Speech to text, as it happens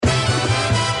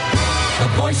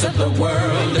voice of the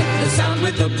world, the sound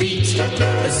with the beat,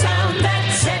 the sound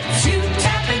that sets you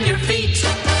tapping your feet.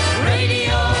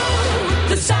 Radio,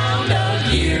 the sound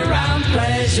of year-round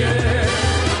pleasure.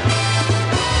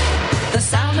 The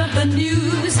sound of the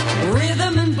news,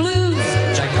 rhythm and blues.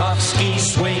 Tchaikovsky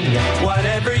swing,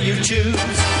 whatever you choose.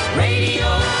 Radio,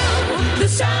 the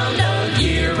sound of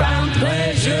year-round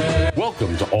pleasure.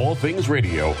 Welcome to All Things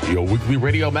Radio, your weekly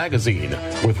radio magazine,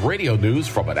 with radio news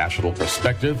from a national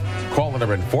perspective,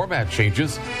 caller and format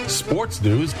changes, sports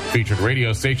news, featured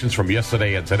radio stations from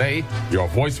yesterday and today, your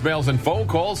voicemails and phone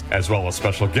calls, as well as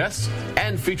special guests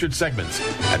and featured segments.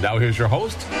 And now here's your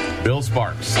host, Bill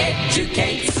Sparks.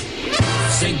 Educates,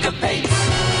 syncopates,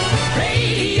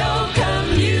 radio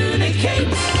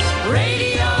communicates,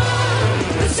 radio,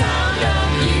 the sound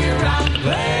of year-round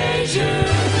pleasure.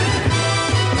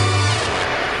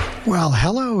 Well,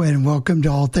 hello and welcome to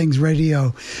All Things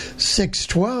Radio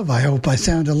 612. I hope I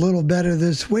sound a little better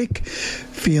this week.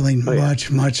 Feeling much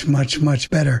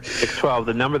better. 612,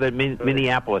 the number that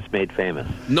Minneapolis made famous.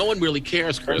 No one really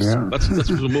cares, Chris. Yeah. Let's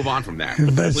move on from that.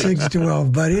 But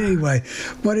 612. But anyway,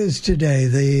 what is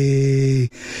today?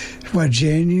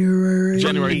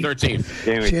 January 13th.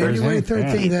 January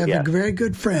 13th. I have a very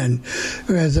good friend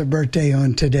who has a birthday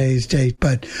on today's date.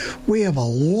 But we have a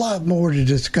lot more to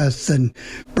discuss than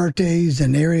birthdays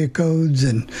and area codes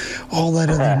and all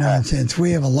that other nonsense. We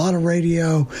have a lot of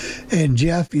radio, and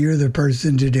Jeff, you're the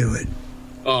person to do it.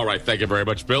 All right. Thank you very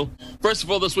much, Bill. First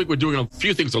of all, this week we're doing a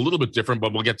few things a little bit different,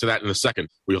 but we'll get to that in a second.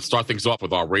 We'll start things off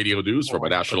with our radio news from a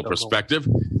national perspective,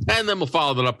 and then we'll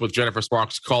follow that up with Jennifer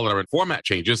Sparks' caller and format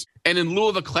changes. And in lieu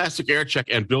of a classic air check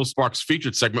and Bill Sparks'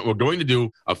 featured segment, we're going to do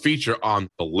a feature on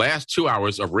the last 2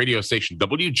 hours of radio station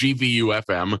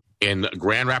WGVU-FM in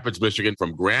Grand Rapids, Michigan,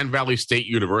 from Grand Valley State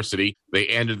University. They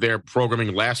ended their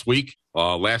programming last week.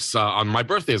 On my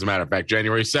birthday, as a matter of fact,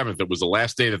 January 7th, it was the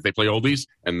last day that they play oldies,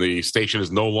 and the station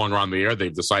is no longer on the air.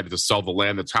 They've decided to sell the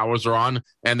land the towers are on,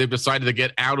 and they've decided to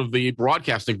get out of the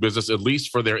broadcasting business, at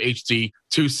least for their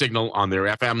HD2 signal on their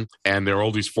FM and their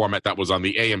oldies format that was on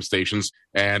the AM stations.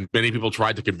 And many people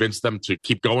tried to convince them to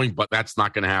keep going, but that's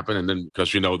not going to happen. And then, because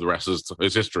the rest is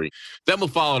history. Then we'll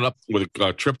follow it up with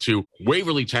a trip to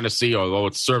Waverly, Tennessee, although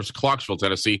it serves Clarksville,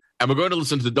 Tennessee. And we're going to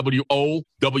listen to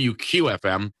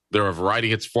WOWQ-FM. They're a variety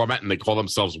hits format, and they call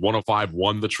themselves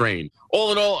 105.1 The Train.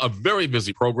 All in all, a very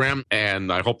busy program,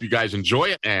 and I hope you guys enjoy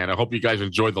it, and I hope you guys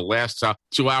enjoy the last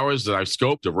 2 hours that I've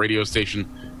scoped of radio station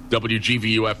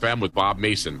WGVU-FM with Bob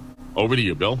Mason. Over to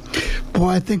you, Bill. Boy,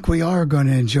 I think we are going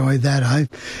to enjoy that. I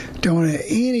don't know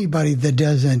anybody that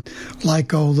doesn't like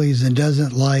oldies and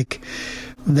doesn't like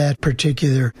that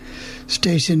particular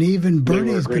station. Even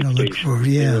Bernie's going to look for it.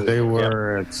 Yeah, they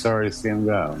were. Sorry to see them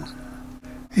go.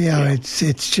 Yeah,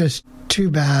 it's just too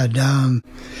bad.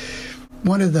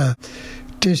 One of the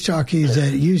disc jockeys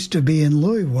that used to be in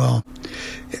Louisville,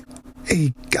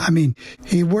 he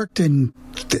worked in.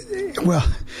 Well,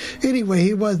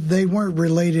 anyway, they weren't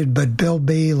related, but Bill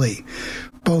Bailey,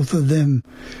 both of them,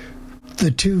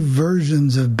 the two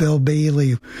versions of Bill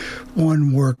Bailey,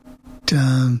 one worked.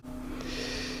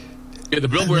 The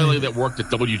Bill Bailey that worked at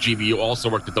WGVU also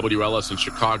worked at WLS in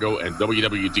Chicago and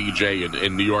WWDJ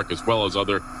in New York, as well as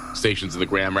other stations in the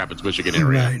Grand Rapids, Michigan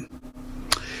area. Right.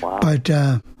 Wow. But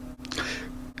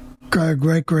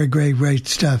great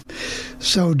stuff.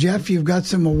 So, Jeff, you've got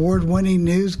some award-winning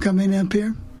news coming up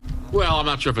here? Well, I'm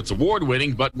not sure if it's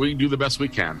award-winning, but we do the best we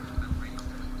can.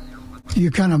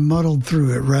 You kind of muddled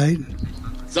through it, right?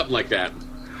 Something like that.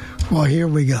 Well, here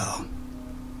we go.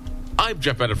 I'm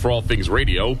Jeff Bennett for All Things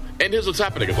Radio, and here's what's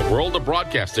happening in the world of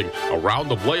broadcasting. A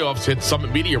round of layoffs hit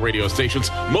Summit Media radio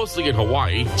stations, mostly in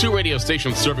Hawaii. 2 radio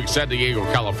stations serving San Diego,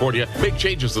 California, make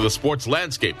changes to the sports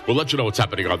landscape. We'll let you know what's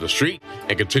happening on the street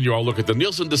and continue our look at the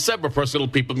Nielsen December Personal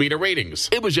People Meter ratings.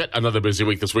 It was yet another busy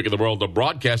week this week in the world of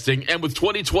broadcasting, and with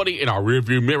 2020 in our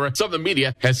rearview mirror, Summit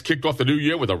Media has kicked off the new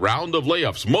year with a round of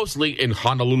layoffs, mostly in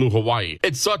Honolulu, Hawaii.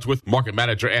 It starts with market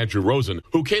manager Andrew Rosen,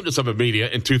 who came to Summit Media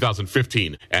in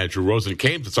 2015. Andrew Rosen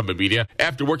came to Summit Media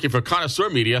after working for Connoisseur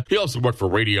Media. He also worked for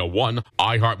Radio 1,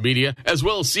 iHeartMedia, as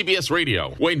well as CBS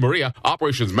Radio. Wayne Maria,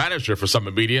 operations manager for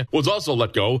Summit Media, was also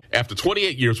let go after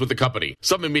 28 years with the company.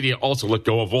 Summit Media also let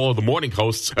go of all of the morning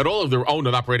hosts at all of their owned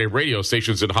and operated radio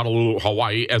stations in Honolulu,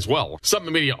 Hawaii as well.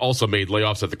 Summit Media also made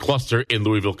layoffs at the cluster in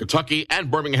Louisville, Kentucky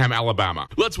and Birmingham, Alabama.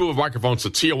 Let's move microphones to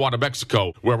Tijuana,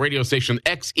 Mexico, where radio station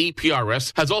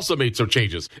XEPRS has also made some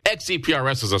changes.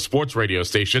 XEPRS is a sports radio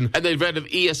station, and they've added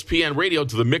ESPN ESPN Radio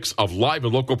to the mix of live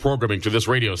and local programming to this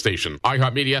radio station.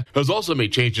 iHeartMedia has also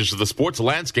made changes to the sports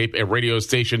landscape at radio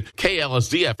station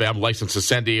KLSD-FM, licensed to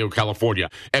San Diego, California.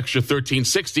 Extra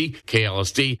 1360,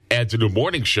 KLSD, adds a new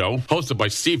morning show hosted by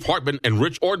Steve Hartman and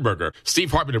Rich Ornberger.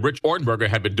 Steve Hartman and Rich Ornberger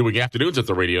had been doing afternoons at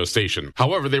the radio station.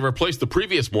 However, they replaced the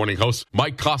previous morning hosts,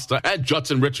 Mike Costa and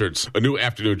Judson Richards. A new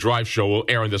afternoon drive show will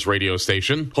air on this radio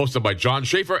station, hosted by John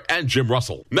Schaefer and Jim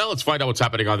Russell. Now let's find out what's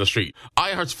happening on the street.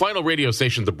 iHeart's final radio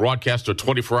station to broadcast a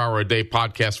 24-hour-a-day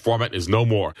podcast format is no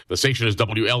more. The station is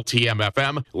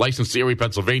WLTM-FM, licensed to Erie,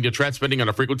 Pennsylvania, transmitting on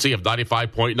a frequency of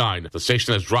 95.9. The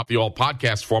station has dropped the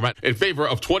all-podcast format in favor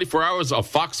of 24 hours of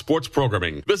Fox Sports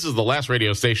programming. This is the last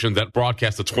radio station that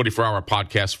broadcasts a 24-hour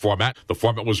podcast format. The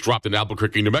format was dropped in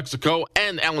Albuquerque, New Mexico,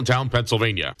 and Allentown,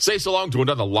 Pennsylvania. Say so long to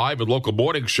another live and local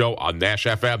morning show on Nash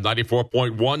FM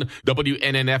 94.1,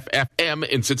 WNNF-FM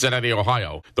in Cincinnati,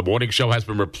 Ohio. The morning show has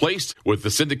been replaced with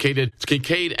the syndicated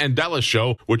Kincaid and Dallas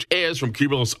show, which airs from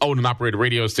Cumulus' owned and operated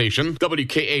radio station,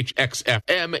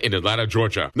 WKHX-FM in Atlanta,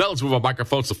 Georgia. Now let's move our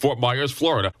microphones to Fort Myers,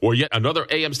 Florida, where yet another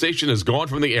AM station is gone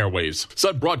from the airwaves.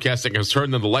 Sun Broadcasting has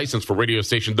turned in the license for radio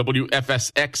station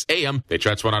WFSX-AM. They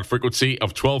transmit on a frequency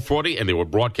of 1240, and they were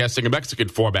broadcasting a Mexican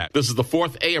format. This is the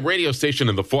fourth AM radio station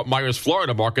in the Fort Myers,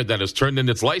 Florida market that has turned in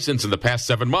its license in the past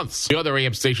 7 months. The other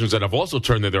AM stations that have also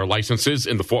turned in their licenses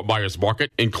in the Fort Myers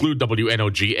market include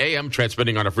WNOG-AM,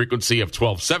 transmitting on a frequency of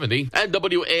 1270, and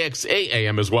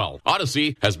WAXA-AM as well.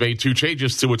 Odyssey has made 2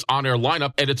 changes to its on-air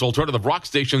lineup and its alternative rock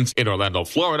stations in Orlando,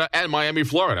 Florida, and Miami,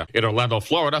 Florida. In Orlando,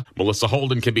 Florida, Melissa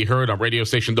Holden can be heard on radio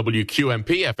station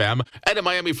WQMP-FM, and in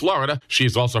Miami, Florida, she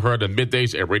is also heard on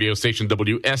middays at radio station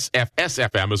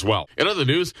WSFS-FM as well. In other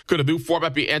news, could a new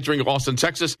format be entering Austin,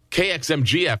 Texas?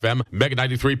 KXMG-FM, Mega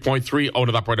 93.3, owned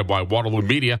and operated by Waterloo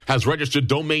Media, has registered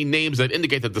domain names that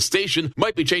indicate that the station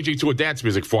might be changing to a dance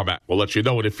music format. We'll let you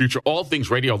know in a future All Things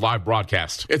Radio live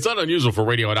broadcast. It's not unusual for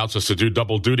radio announcers to do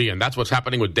double duty, and that's what's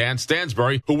happening with Dan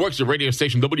Stansbury, who works at radio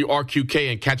station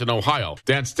WRQK in Canton, Ohio.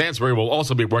 Dan Stansbury will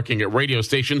also be working at radio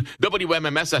station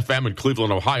WMMS-FM in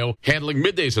Cleveland, Ohio, handling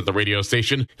middays at the radio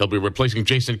station. He'll be replacing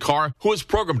Jason Carr, who is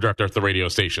program director at the radio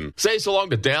station. Say so long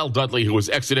to Dale Dudley, who has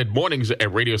exited mornings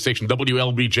at radio station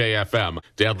WLBJ-FM.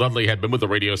 Dale Dudley had been with the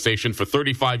radio station for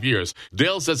 35 years.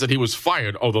 Dale says that he was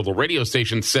fired, although the radio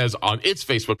station says on its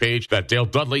Facebook page that Dale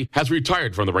Dudley has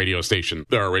retired from the radio station.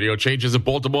 There are radio changes in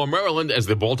Baltimore, Maryland, as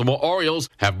the Baltimore Orioles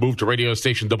have moved to radio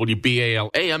station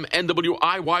WBAL-AM and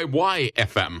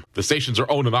WIYY-FM. The stations are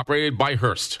owned and operated by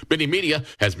Hearst. Mini Media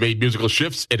has made musical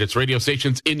shifts at its radio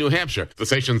stations in New Hampshire. The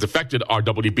stations affected are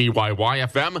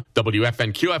WBYY-FM,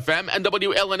 WFNQ-FM, and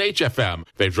WLNH-FM.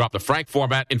 They've dropped the Frank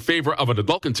format in favor of an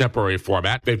adult contemporary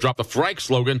format. They've dropped the Frank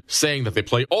slogan, saying that they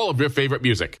play all of your favorite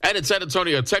music. And in San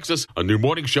Antonio, Texas, a new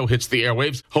morning show hits the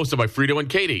airwaves, hosted by Frito and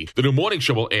Katie. The new morning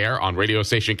show will air on radio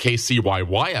station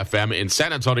KCYY-FM in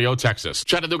San Antonio, Texas.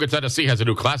 Chattanooga, Tennessee has a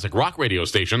new classic rock radio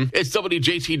station. It's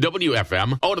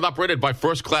WJTW-FM, owned and operated by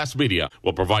First Class Media.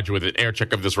 We'll provide you with an air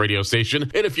check of this radio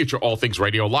station in a future All Things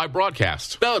Radio live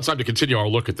broadcast. Now it's time to continue our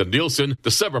look at the Nielsen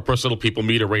December Personal People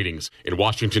Meter ratings. In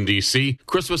Washington, D.C.,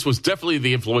 Christmas was definitely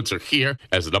the influencer here,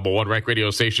 as the number 1 ranked radio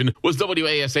station was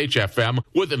WASH-FM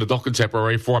with an adult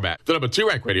contemporary format. The number 2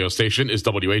 ranked radio station is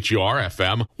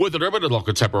WHUR-FM with an urban adult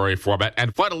contemporary format.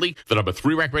 And finally, the number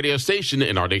 3 ranked radio station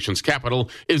in our nation's capital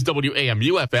is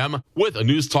WAMU-FM with a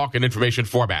news, talk, and information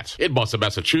format. In Boston,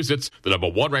 Massachusetts, the number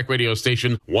 1 ranked radio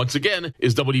station, once again,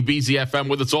 is WBZ-FM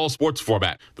with its all sports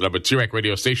format. The number 2 ranked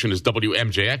radio station is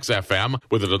WMJX-FM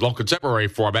with an adult contemporary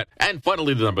format. And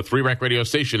finally, the number 3 ranked radio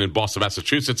station in Boston,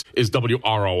 Massachusetts is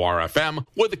WROR-FM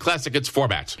with the classic hits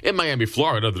format. In Miami,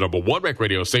 Florida, the number 1 ranked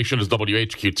radio station is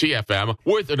WHQT-FM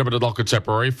with an urban adult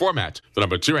contemporary format. The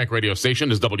number 2 ranked radio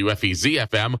station is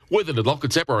WFEZ-FM with an adult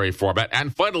contemporary format.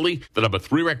 And finally, the number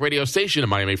 3 ranked radio station in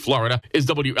Miami, Florida is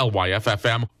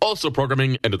WLYF-FM, also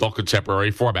programming an adult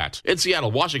contemporary format. In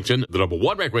Seattle, Washington, the number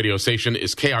 1 ranked radio station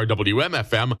is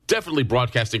KRWM-FM, definitely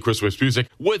broadcasting Christmas music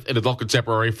with an adult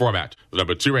contemporary format. The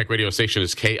number 2 ranked radio station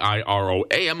is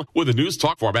KIRO-AM with a news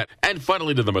talk format. And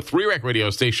finally, the number 3 ranked radio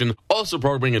station, also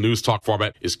programming a news talk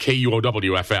format, is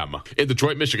KUOW-FM. In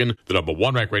Detroit, Michigan, the number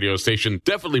 1 ranked radio station,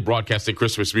 definitely broadcasting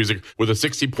Christmas music with a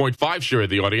 60.5 share of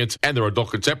the audience, and their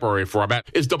adult contemporary format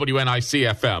is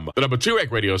WNIC-FM. The number 2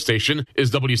 ranked radio station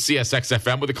is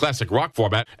WCSX-FM with a classic rock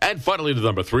format. And finally, the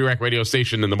number 3 ranked radio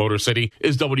station in the Motor City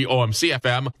is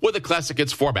WOMC-FM with a classic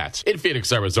hits format. In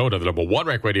Phoenix, Arizona, the number 1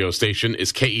 ranked radio station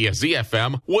is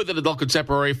KESZ-FM with an adult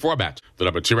contemporary format. The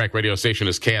number 2 ranked radio station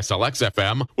is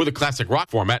KSLX-FM with a classic rock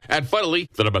format. And finally,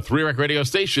 the number 3 ranked radio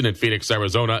station in Phoenix,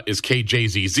 Arizona is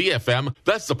KJZZ-FM.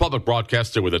 That's the public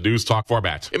broadcaster with a news talk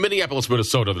format. In Minneapolis,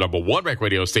 Minnesota, the number 1 ranked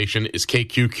radio station is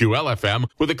KQQL-FM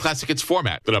with a classic hits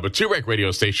format. The number 2 ranked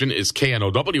radio station is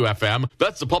KNOW-FM.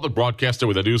 That's the public broadcaster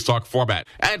with a news talk format.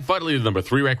 And finally, the number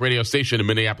 3 ranked radio station in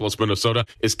Minneapolis, Minnesota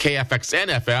is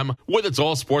KFXN-FM with its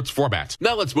all sports format.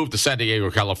 Now let's move to San Diego,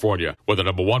 California, where the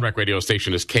number 1 ranked radio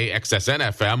station is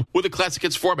KXSN-FM with a classic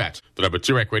hits format. The number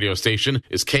 2 ranked radio station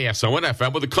is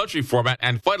KSON-FM with a country format.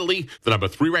 And finally, the number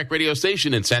 3 ranked radio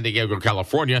station in San Diego,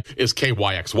 California is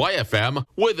KYXY-FM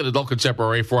with an adult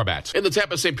contemporary format. In the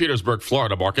Tampa, St. Petersburg,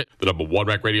 Florida market, the number 1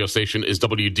 ranked radio station is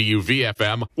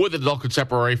WDUV-FM with an adult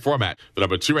contemporary format. The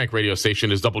number 2 ranked radio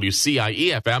station is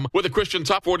WCIE-FM with a Christian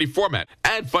Top 40 format.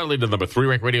 And finally, the number 3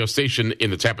 ranked radio station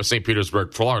in the Tampa, St.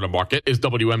 Petersburg, Florida market is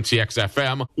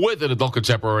WMTX-FM with an adult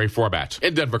contemporary format.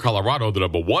 In Denver, Colorado, the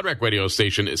number 1 ranked radio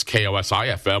station is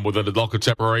KOSI-FM with an adult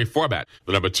contemporary format.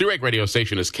 The number 2 ranked radio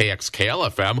station is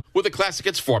KXKL-FM with a classic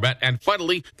hits format. And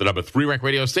finally, the number 3 ranked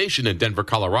radio station in Denver,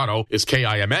 Colorado is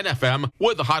KIMN-FM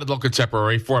with a hot adult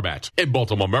contemporary format. In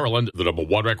Baltimore, Maryland, the number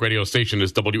 1 ranked radio station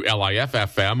is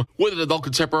WLIF-FM with an adult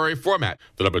contemporary format.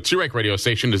 The number 2 ranked radio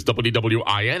station is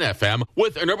WWIN-FM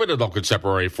with an urban adult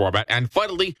contemporary format. And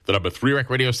finally, the number 3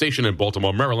 ranked radio station in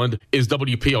Baltimore, Maryland is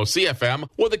WPOC-FM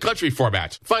with a country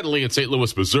format. Finally, in St.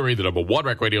 Louis, Missouri, the number 1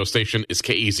 ranked radio station is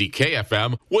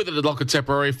KEZK-FM with an adult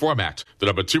contemporary format. The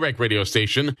number 2 ranked radio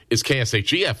station is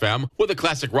KSHE-FM with a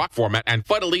classic rock format. And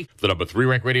finally, the number 3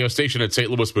 ranked radio station in St.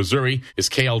 Louis, Missouri is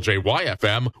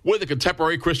KLJY-FM with a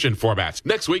contemporary Christian format.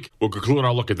 Next week, we'll conclude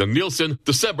our look at the Nielsen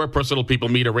December Personal People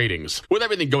Meter ratings. With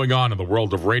everything going on in the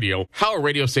world of radio, how are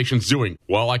radio stations doing?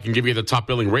 Well, I can give you the top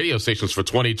billing radio stations for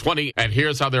 2020, and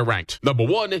here's how they're ranked. Number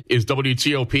 1 is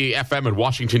WTOP-FM in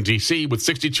Washington, D.C. with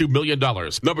 $62 million.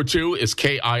 Number 2 is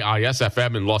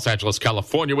KIIS-FM in Los Angeles,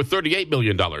 California with $38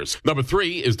 million. Number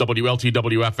 3 is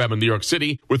WLTW-FM in New York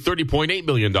City with $30.8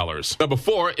 million. Number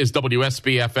 4 is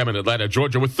WSB-FM in Atlanta,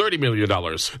 Georgia with $30 million.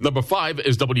 Number 5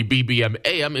 is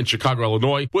WBBM-AM in Chicago,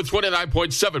 Illinois with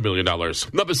 $29.7 million.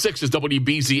 Number 6 is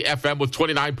WBZ-FM with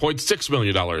 $29.6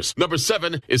 million. Number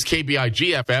 7 is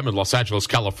KBIG-FM in Los Angeles,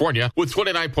 California with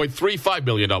 $29.35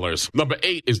 million. Number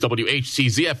 8 is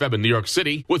WHCZ-FM in New York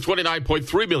City with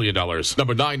 $29.3 million.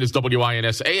 Number 9 is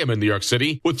WINS-AM in New York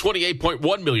City with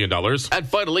 $28.1 million. And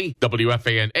finally,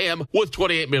 WFAN-AM with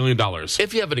 $28 million.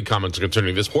 If you have any comments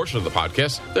concerning this portion of the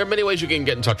podcast, there are many ways you can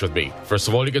get in touch with me. First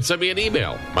of all, you can send me an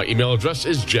email. My email address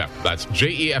is Jeff. That's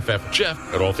JEFF Jeff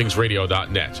at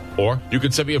allthingsradio.net. Or you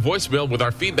can send me a voicemail with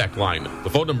our feedback line. The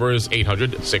phone number is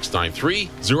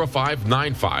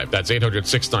 800-693-0595. That's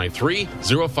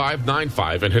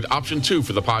 800-693-0595. And hit option 2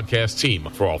 for the podcast team.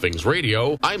 For All Things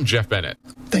Radio, I'm Jeff Bennett.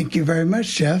 Thank you very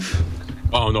much, Jeff.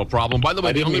 Oh, no problem. By the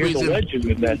way, the only reason... the legend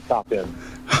in that top end.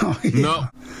 Oh, yeah.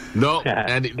 No,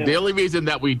 and the only reason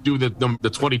that we do the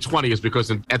 2020 is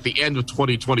because at the end of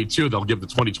 2022 they'll give the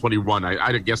 2021.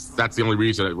 I guess that's the only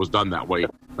reason it was done that way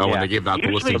when they gave out the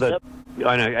listing.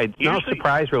 It's no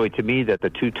surprise really to me that the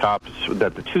two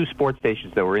sports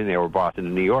stations that were in there were Boston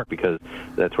and New York, because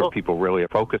that's where people really are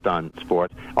focused on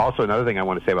sports. Also, another thing I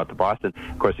want to say about the Boston,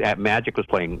 of course, Magic was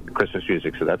playing Christmas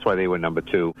music, so that's why they were number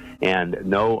 2, and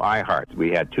no iHearts.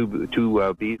 We had two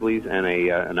Beasleys and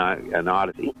an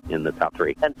Odyssey in the top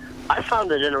 3. And I found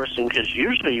it interesting because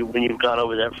usually when you've gone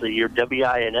over that for the year,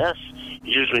 WINS is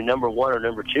usually number 1 or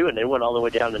number 2, and they went all the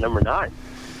way down to number 9.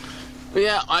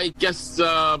 Yeah, I guess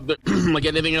like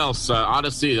anything else,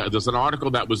 Odyssey. There's an article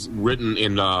that was written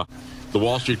in the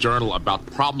Wall Street Journal about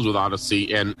problems with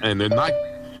Odyssey, and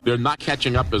they're not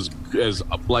catching up as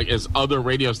other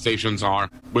radio stations are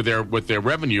with their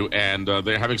revenue, and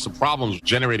they're having some problems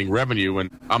generating revenue. And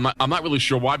I'm not really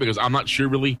sure why, because I'm not sure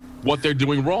really what they're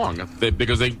doing wrong.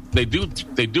 Because they do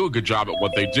a good job at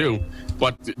what they do,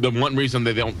 but the one reason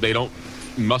they don't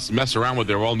must mess around with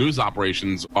their all news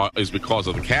operations is because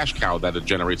of the cash cow that it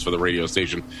generates for the radio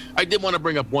station. I did want to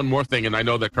bring up one more thing, and I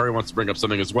know that Perry wants to bring up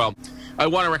something as well. I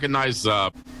want to recognize,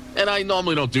 and I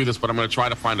normally don't do this, but I'm going to try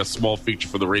to find a small feature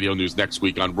for the radio news next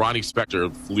week on Ronnie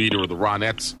Spector, leader of the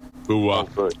Ronettes, who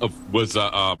was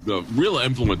a real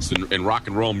influence in rock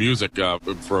and roll music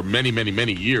for many, many,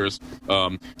 many years.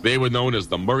 They were known as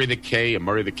the Murray the K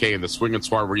and the Swing and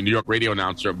Swar New York radio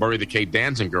announcer, Murray the K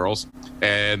Dancing Girls,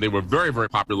 and they were very, very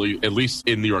popular, at least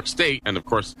in New York State, and of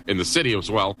course in the city as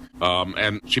well.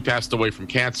 And she passed away from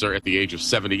cancer at the age of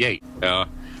 78.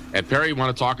 And Perry, you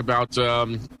want to talk about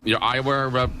your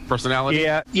Iowa personality?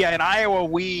 Yeah. In Iowa,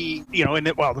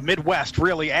 the Midwest,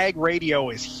 really, ag radio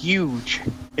is huge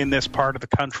in this part of the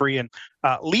country. And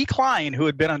Lee Klein, who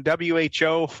had been on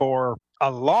WHO for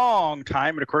a long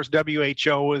time, and of course,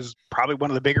 WHO is probably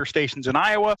one of the bigger stations in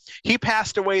Iowa. He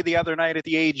passed away the other night at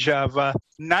the age of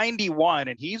 91,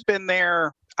 and he's been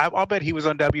there, I'll bet he was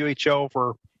on WHO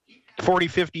for 40,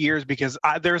 50 years, because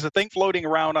there's a thing floating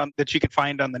around that you can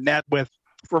find on the net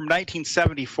from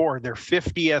 1974, their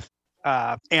 50th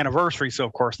anniversary. So,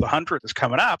 of course, the 100th is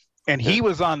coming up. And he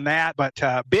was on that, but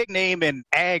big name in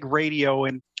ag radio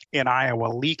in Iowa,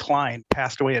 Lee Klein,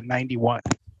 passed away at 91.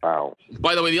 Wow.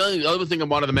 By the way, the other thing I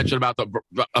wanted to mention about the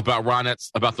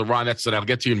Ronettes, and I'll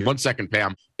get to you in 1 second,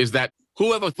 Pam, is that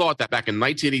whoever thought that back in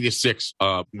 1986,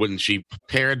 when she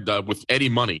paired with Eddie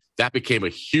Money, that became a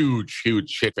huge,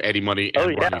 huge hit for Eddie Money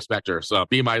and Ronnie Spector. So,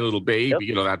 "Be My Little Baby,"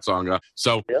 you know that song.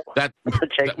 Take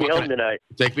Me Home Tonight.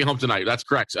 Take Me Home Tonight. That's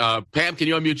correct. Pam, can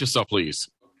you unmute yourself, please?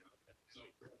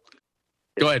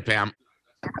 Go ahead, Pam.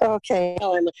 Okay.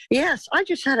 Yes, I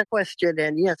just had a question,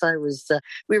 and yes, I was.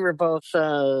 We were both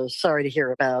sorry to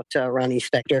hear about Ronnie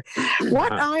Spector.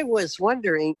 What I was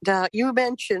wondering, you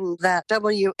mentioned that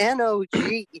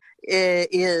WNOG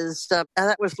is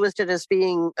that was listed as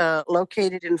being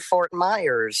located in Fort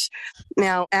Myers.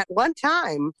 Now, at one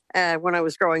time, when I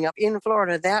was growing up in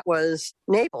Florida, that was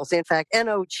Naples. In fact,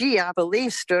 NOG, I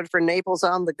believe, stood for Naples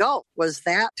on the Gulf. Was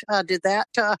that? Did that?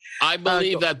 I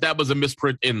believe that was a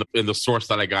misprint in the source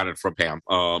that I got it from, Pam.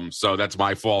 So that's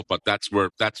my fault, but that's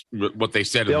what they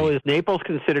said. Bill, is Naples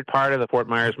considered part of the Fort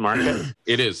Myers market?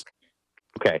 It is.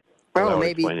 Okay. Oh,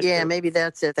 maybe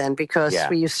that's it then, because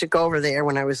we used to go over there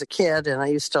when I was a kid, and I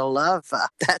used to love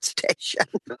that station.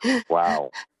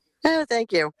 Wow.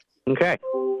 Thank you. Okay.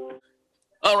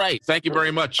 All right. Thank you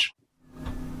very much.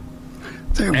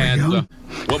 There we go.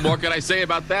 What more can I say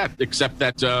about that, except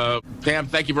that, Pam,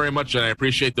 thank you very much, and I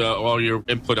appreciate all your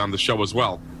input on the show as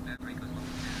well.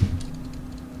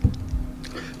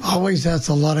 Always has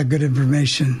a lot of good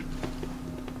information.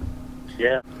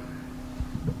 Yeah.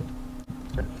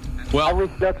 Well, I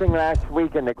was looking last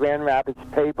week in the Grand Rapids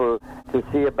paper to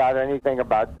see about anything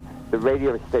about the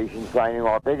radio stations lining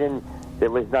off. There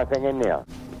was nothing in there.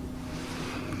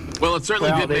 Well, it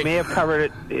certainly did. They may have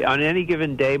covered it on any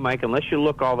given day, Mike, unless you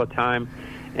look all the time.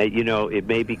 It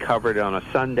may be covered on a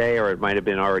Sunday, or it might have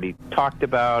been already talked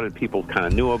about, and people kind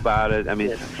of knew about it. I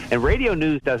mean, and radio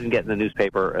news doesn't get in the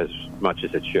newspaper as much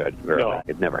as it should. Really.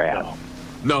 It never has.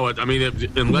 No, I mean,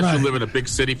 unless you live in a big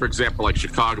city, for example, like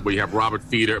Chicago, where you have Robert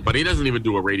Feeder, but he doesn't even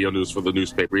do a radio news for the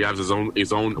newspaper. He has his own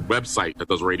website that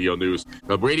does radio news.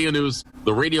 The radio news,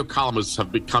 the radio columnists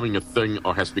have becoming a thing,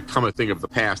 or has become a thing of the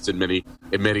past in many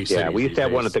cities. Yeah, we used to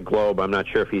have one at the Globe. I'm not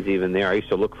sure if he's even there. I used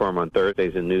to look for him on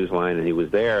Thursdays in Newsline, and he was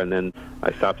there, and then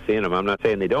I stopped seeing him. I'm not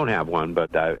saying they don't have one,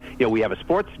 but we have a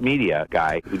sports media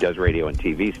guy who does radio and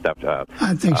TV stuff.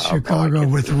 I think Chicago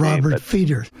with Robert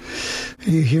Feeder.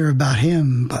 You hear about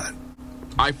him, but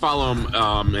I follow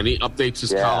him, and he updates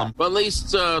his column at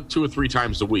least 2 or 3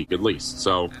 times a week, at least.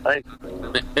 So, and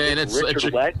it's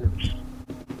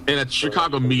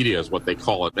Chicago media is what they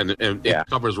call it, and it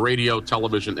covers radio,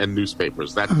 television, and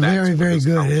newspapers. That's very, very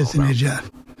good, isn't it,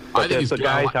 Jeff? I think the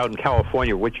guys out in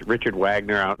California, Richard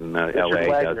Wagner out in L.A.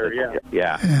 Wagner,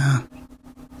 yeah.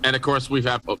 And, of course, we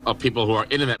have people who are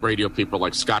internet radio people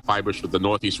like Scott Fibush with the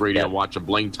Northeast Radio Watch, and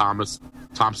Blaine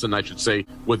Thompson, I should say,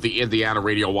 with the Indiana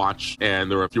Radio Watch,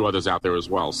 and there are a few others out there as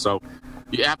well. So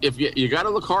if you got to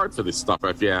look hard for this stuff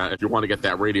if you want to get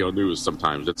that radio news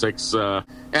sometimes. It takes and,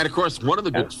 of course, one of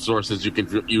the good sources you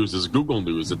can use is Google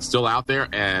News. It's still out there,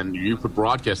 and you put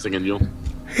broadcasting, and you'll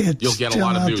get a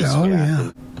lot of news. Oh, yeah.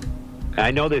 I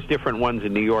know there's different ones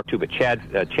in New York, too, but Chad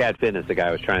Finn is the guy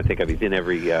I was trying to think of. He's in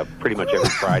pretty much every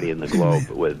Friday in the Globe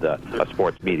with a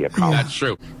sports media column. That's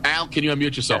true. Al, can you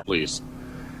unmute yourself, please?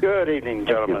 Good evening,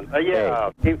 gentlemen.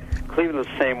 Cleveland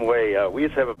the same way. We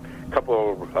used to have a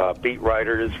couple of beat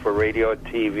writers for radio and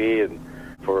TV, and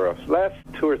for the last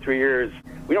 2 or 3 years,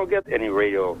 we don't get any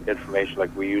radio information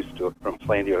like we used to from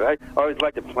Plain Dealer. I always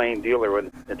liked the Plain Dealer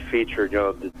when it featured,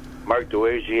 Mark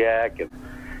Dowagiac, and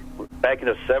back in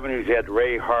the 70s, you had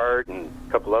Ray Hart and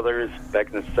a couple others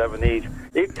back in the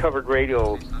 70s. They covered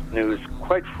radio news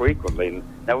quite frequently.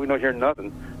 Now we don't hear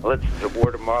nothing unless it's a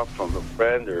word of mouth from a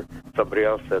friend or somebody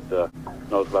else that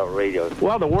knows about radio.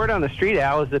 Well, the word on the street,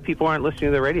 Al, is that people aren't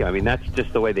listening to the radio. I mean, that's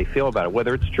just the way they feel about it,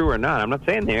 whether it's true or not. I'm not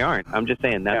saying they aren't. I'm just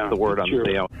saying that's the word on the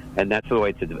radio, and that's the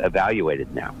way it's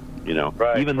evaluated now.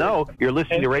 Right. Even though you're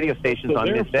listening to radio stations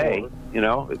on midday,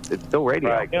 it's still radio.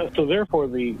 Right. Yeah, so therefore,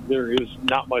 there is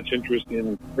not much interest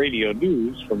in radio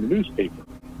news from the newspaper.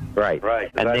 Right.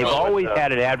 And they've always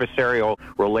had an adversarial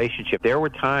relationship. There were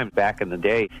times back in the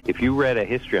day, if you read a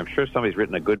history, I'm sure somebody's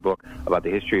written a good book about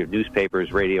the history of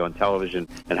newspapers, radio, and television,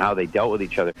 and how they dealt with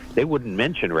each other. They wouldn't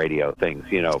mention radio things,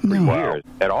 for years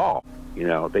at all. They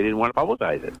didn't want to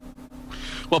publicize it.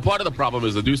 Well, part of the problem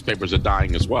is the newspapers are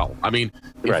dying as well. I mean,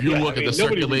 if you look at the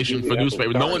circulation for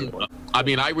newspapers, no one. I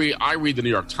mean, I read the New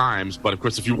York Times, but of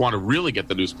course, if you want to really get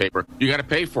the newspaper, you got to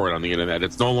pay for it on the internet.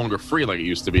 It's no longer free like it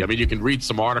used to be. I mean, you can read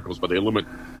some articles, but they limit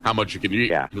how much you can read.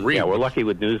 Yeah, we're lucky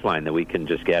with Newsline that we can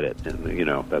just get it. And, you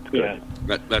know, that's good.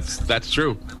 Yeah. That's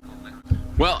true.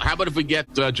 Well, how about if we get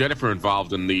Jennifer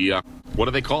involved in the what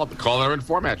do they call it? The caller and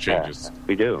format changes.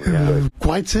 We do. Yeah.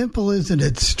 Quite simple, isn't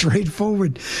it?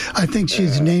 Straightforward. I think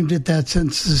she's named it that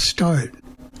since the start.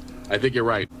 I think you're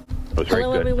right.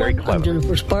 Hello, everyone. I'm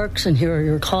Jennifer Sparks, and here are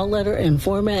your call letter and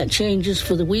format changes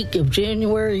for the week of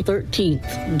January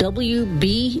 13th.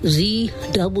 WBZW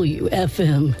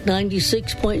FM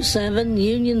 96.7,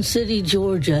 Union City,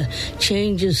 Georgia,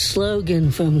 changes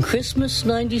slogan from Christmas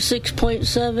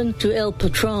 96.7 to El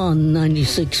Patron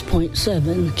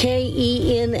 96.7.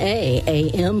 KENA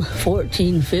AM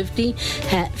 1450,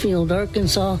 Hatfield,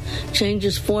 Arkansas,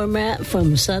 changes format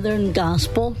from Southern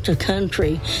Gospel to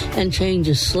Country and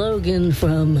changes slogan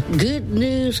from Good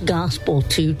News Gospel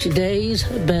to Today's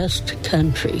Best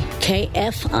Country.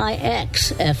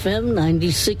 KFIX FM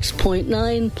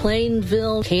 96.9,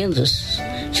 Plainville, Kansas,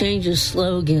 changes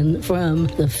slogan from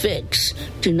The Fix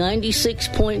to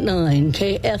 96.9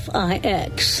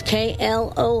 KFIX.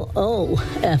 KLOO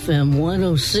FM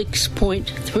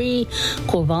 106.3,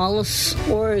 Corvallis,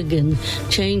 Oregon,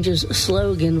 changes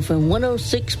slogan from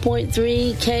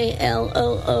 106.3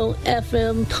 KLOO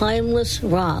FM, Timeless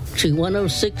Rock, to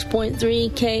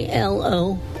 106.3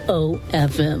 KLOO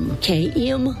FM.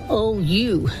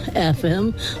 KMOU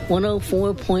FM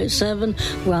 104.7,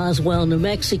 Roswell, New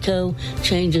Mexico,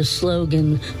 changes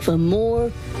slogan from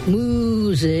more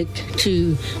music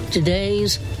to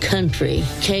today's country.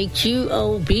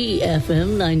 KQOB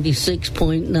FM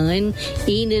 96.9,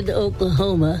 Enid,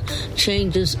 Oklahoma,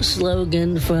 changes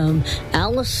slogan from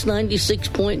Alice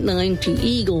 96.9 to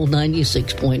Eagle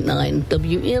 96.9.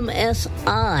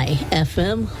 WMSI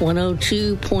FM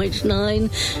 102.9,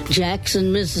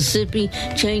 Jackson, Mississippi,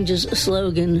 changes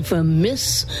slogan from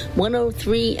Miss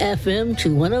 103 FM to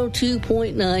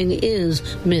 102.9 is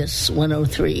Miss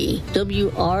 103.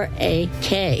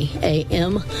 WRAK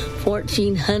AM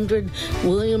 1400,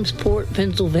 Williamsport,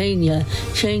 Pennsylvania,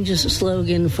 changes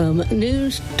slogan from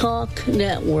News Talk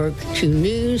Network to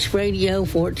News Radio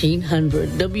 1400.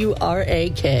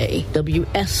 WRAK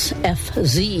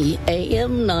WSFZ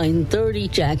AM 930,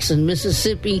 Jackson,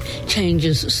 Mississippi,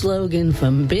 changes slogan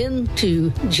from Ben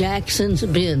to Jackson's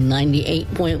Ben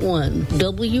 98.1.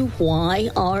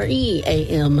 WYRE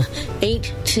AM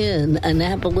 810,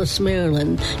 Annapolis,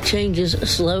 Maryland, changes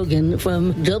slogan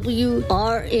from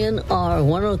WRNR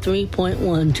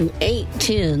 103.1 to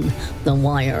 810 The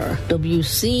Wire.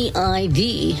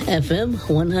 WCID FM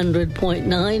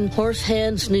 100.9,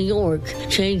 Horseheads, New York,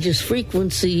 changes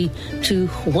frequency to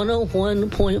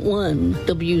 101.1.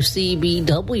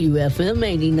 WCBW FM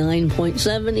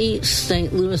 89.7, East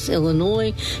St. Louis,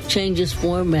 Illinois, changes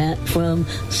format from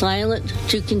silent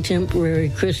to contemporary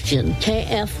Christian.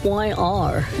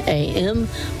 KFYR AM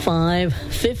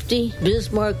 550,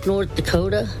 Bismarck, North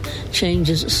Dakota,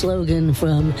 changes slogan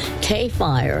from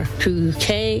K-Fire to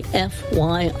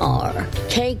KFYR.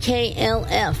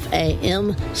 KKLF AM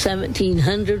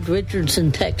 1700,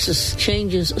 Richardson, Texas,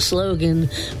 changes slogan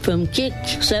from Kick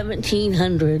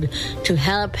 1700 to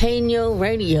Jalapeno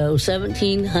Radio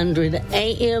 1700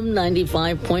 AM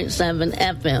 95.7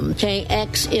 FM.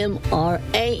 KXMR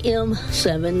AM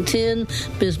 710,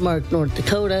 Bismarck, North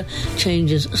Dakota,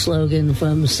 changes slogan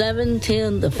from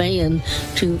 710 The Fan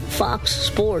to Fox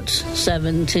Sports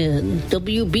 710.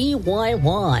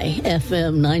 WBYY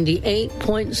FM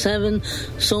 98.7,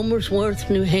 Somersworth,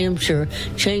 New Hampshire,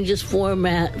 changes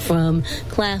format from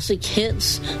Classic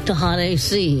Hits to Hot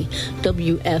AC.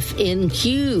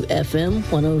 WFNQ FM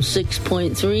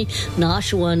 106.3,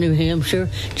 Nashua, New Hampshire,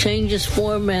 changes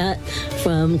format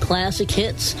from Classic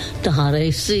Hits to Hot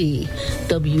AC.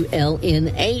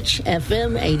 WLNH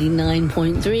FM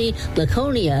 89.3,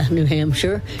 Laconia, New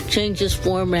Hampshire, changes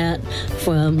format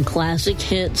from Classic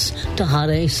Hits to Hot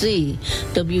AC.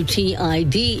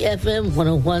 WTID FM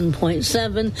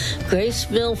 101.7,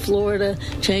 Graceville, Florida,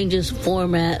 changes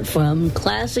format from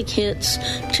Classic Hits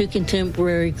to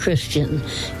Contemporary Christian.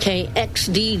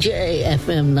 KXDJ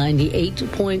FM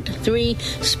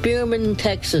 98.3, Spearman,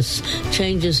 Texas,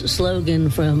 changes slogan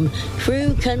from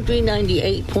True Country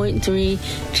 98.3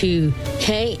 to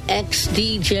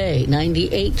KXDJ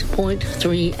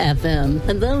 98.3 FM.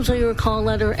 And those are your call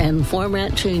letter and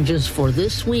format changes for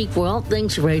this week. For All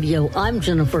Things Radio, I'm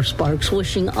Jennifer Sparks,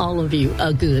 wishing all of you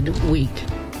a good week.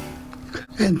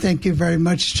 And thank you very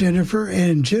much, Jennifer.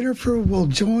 And Jennifer will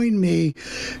join me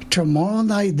tomorrow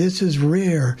night. This is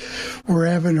rare. We're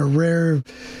having a rare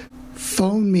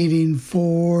phone meeting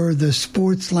for the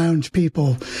Sports Lounge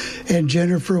people, and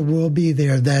Jennifer will be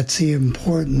there. That's the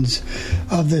importance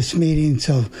of this meeting.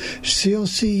 So she'll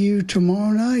see you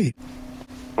tomorrow night.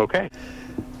 Okay.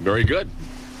 Very good.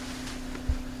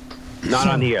 Not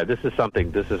on the air. This is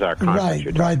our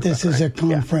conference. Right. This is a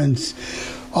conference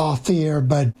off the air,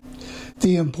 but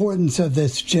the importance of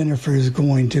this, Jennifer is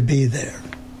going to be there.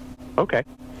 Okay.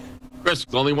 Chris,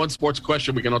 only one sports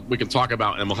question we can talk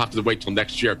about, and we'll have to wait till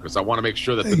next year because I want to make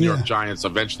sure that the New York Giants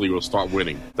eventually will start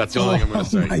winning. That's the only thing I'm going to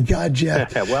say. Oh, my God,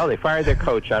 Jeff. Well, they fired their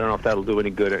coach. I don't know if that'll do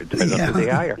any good. Or did they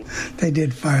hire? They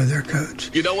did fire their coach.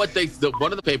 You know what?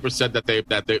 One of the papers said that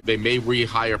they may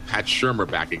rehire Pat Shurmur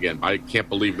back again. I can't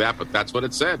believe that, but that's what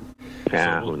it said.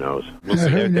 Yeah, who knows? We'll see.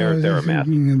 They're a mess.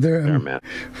 They're a mess.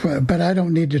 But I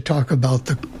don't need to talk about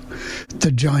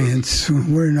the Giants.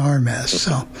 We're in our mess,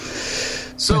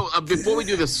 So before we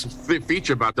do this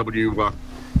feature about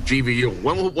WGVU,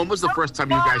 when was the first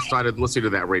time you guys started listening to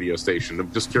that radio station?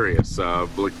 I'm just curious.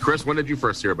 Chris, when did you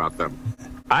first hear about them?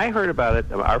 I heard about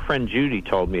it. Our friend Judy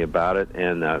told me about it,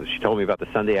 and she told me about the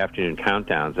Sunday afternoon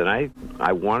countdowns. And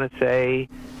I want to say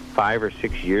 5 or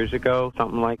 6 years ago,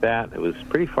 something like that. It was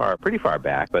pretty far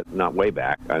back, but not way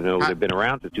back. I know they've been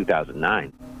around since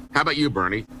 2009. How about you,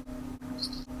 Bernie?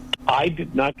 I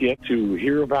did not get to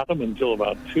hear about them until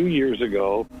about 2 years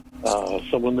ago.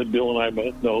 Someone that Bill and I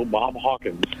both know, Bob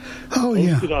Hawkins,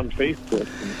 posted on Facebook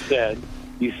and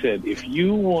he said, if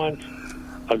you want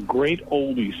a great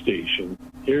oldie station,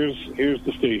 here's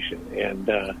the station. And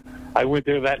I went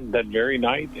there that very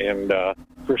night, and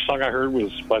first song I heard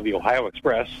was by the Ohio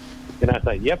Express. And I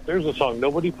thought, yep, there's a song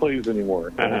nobody plays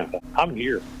anymore. And I'm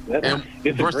here.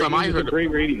 It's a great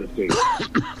radio station.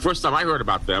 First time I heard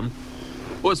about them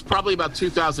was probably about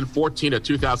 2014 or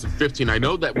 2015. I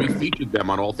know that we featured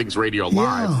them on All Things Radio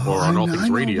Live on All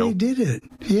Things Radio. We did it.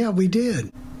 Yeah, we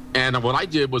did. And what I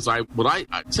did was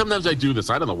sometimes I do this.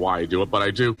 I don't know why I do it, but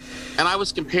I do. And I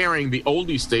was comparing the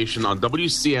oldie station on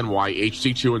WCNY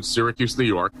HD2 in Syracuse, New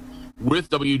York,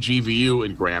 with WGVU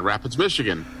in Grand Rapids,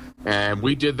 Michigan. And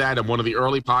we did that in one of the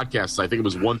early podcasts. I think it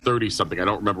was 130 something. I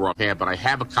don't remember offhand, but I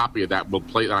have a copy of that. We'll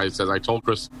play. As I told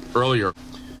Chris earlier,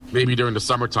 maybe during the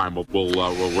summertime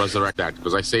we'll resurrect that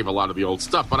because I save a lot of the old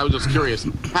stuff. But I was just curious.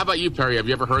 How about you, Perry? Have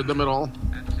you ever heard them at all?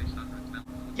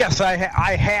 Yes, I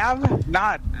have.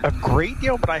 Not a great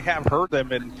deal, but I have heard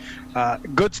them. And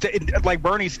like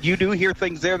Bernie's, you do hear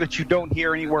things there that you don't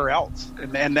hear anywhere else.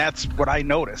 And that's what I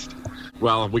noticed.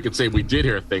 Well, we could say we did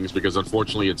hear things because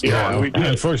unfortunately it's gone. We did.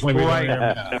 Unfortunately, we don't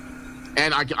hear.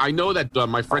 And I know that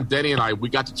my friend Denny and we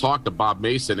got to talk to Bob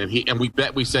Mason, and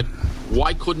we said,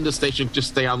 why couldn't the station just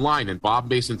stay online? And Bob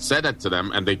Mason said that to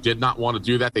them, and they did not want to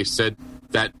do that. They said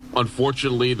that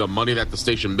unfortunately the money that the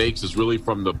station makes is really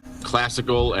from the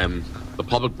classical and the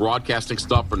public broadcasting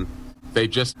stuff, and they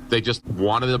just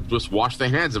wanted to just wash their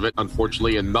hands of it,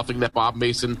 unfortunately, and nothing that Bob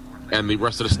Mason and the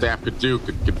rest of the staff could do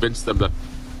could convince them to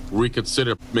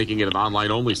reconsider making it an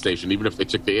online-only station, even if they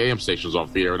took the AM stations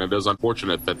off the air. And it is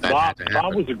unfortunate that had to happen.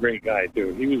 Bob was a great guy,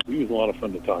 too. He was a lot of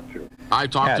fun to talk to. I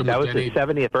talked to him. That was his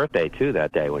 70th birthday, too,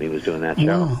 that day when he was doing that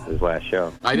show, his last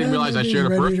show. I didn't realize I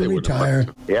shared a birthday with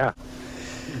him. Yeah.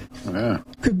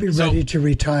 Could be ready to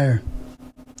retire.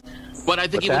 But I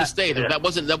think he would have stayed. Yeah. That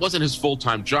wasn't his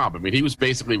full-time job. I mean, he was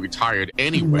basically retired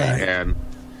anyway,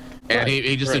 and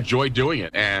he just enjoyed doing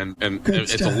it, and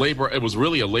it's a labor. It was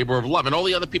really a labor of love, and all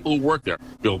the other people who worked there: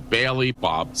 Bill Bailey,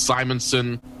 Bob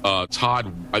Simonson,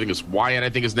 Todd. I think it's Wyatt. I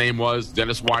think his name was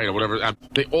Dennis Wyatt or whatever.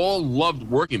 They all loved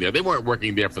working there. They weren't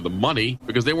working there for the money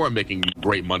because they weren't making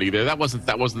great money there. That wasn't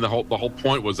the whole. The whole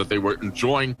point was that they were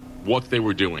enjoying what they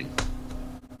were doing.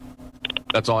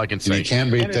 That's all I can say. You can't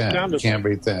beat that. You can't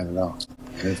beat that at all.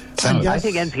 I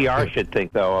think NPR should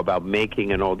think though about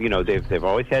making an old. They've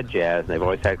always had jazz, and they've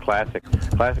always had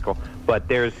classical. But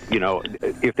there's,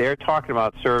 if they're talking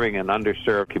about serving an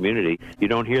underserved community, you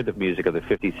don't hear the music of the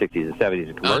 50s, 60s, and 70s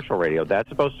in commercial radio. That's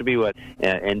supposed to be what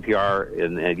NPR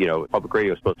and public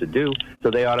radio is supposed to do. So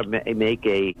they ought to make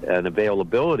an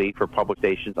availability for public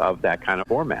stations of that kind of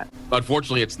format.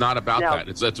 Unfortunately, it's not about that.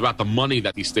 It's about the money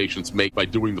that these stations make by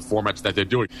doing the formats that they're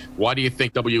doing. Why do you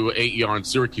think WAER in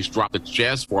Syracuse dropped its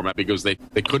jazz format? Because they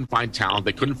couldn't find talent,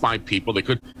 they couldn't find people,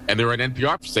 and they're an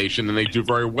NPR station, and they do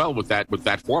very well with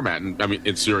that format. And I mean,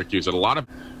 in Syracuse, and a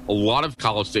lot of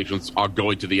college stations are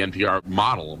going to the NPR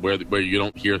model, where you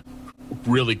don't hear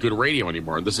really good radio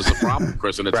anymore. And this is the problem,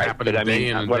 Chris, and it's happening day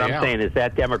in and what day I'm out. saying is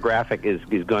that demographic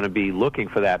is going to be looking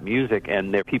for that music,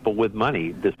 and they're people with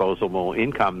money, disposable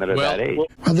income that are that age.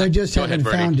 Well, they just haven't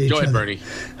found each other. Go ahead, Bernie.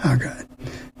 Oh, God.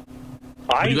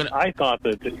 I thought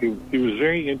that it was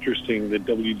very interesting that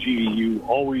WGVU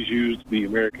always used the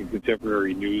American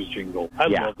Contemporary News jingle. I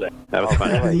love that. That was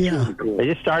fun. Yeah. Cool. They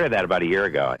just started that about a year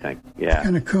ago, I think. Yeah.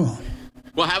 Kind of cool.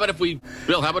 Well, how about if we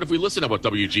listen to what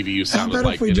WGVU sounded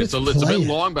like? It's a bit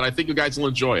long, but I think you guys will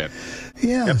enjoy it.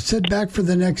 Yeah, sit back for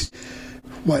the next,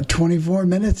 24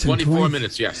 minutes? 24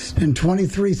 minutes, yes. And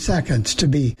 23 seconds to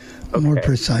be more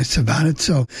precise about it.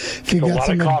 So if you got a lot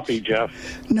some of coffee, Jeff.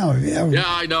 No. Yeah,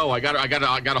 I know. I got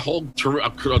a whole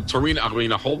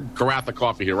a whole carafe of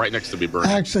coffee here right next to me, Bernie.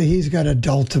 Actually, he's got a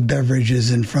Delta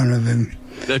beverages in front of him.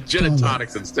 The gin and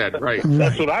tonics instead, right?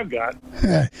 That's what I've got.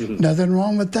 Yeah, nothing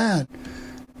wrong with that.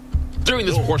 During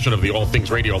this portion of the All Things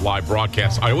Radio live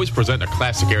broadcast, I always present a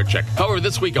classic air check. However,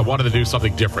 this week I wanted to do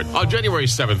something different. On January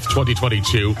 7th,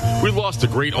 2022, we lost a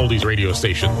great oldies radio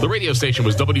station. The radio station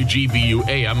was WGVU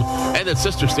AM and its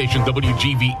sister station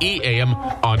WGVE AM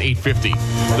on 850.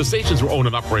 The stations were owned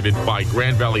and operated by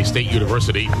Grand Valley State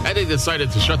University, and they decided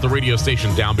to shut the radio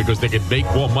station down because they could make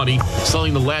more money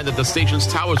selling the land that the station's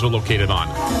towers were located on.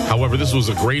 However, this was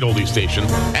a great oldies station,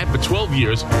 and for 12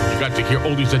 years, you got to hear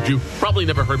oldies that you probably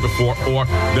never heard before or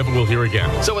never will hear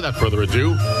again. So without further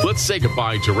ado, let's say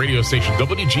goodbye to radio station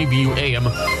WGVU AM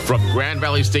from Grand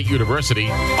Valley State University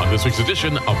on this week's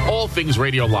edition of All Things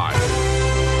Radio Live.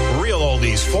 Real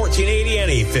Oldies 1480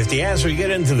 and 850 as we get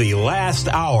into the last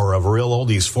hour of Real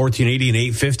Oldies 1480 and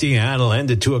 850, and it'll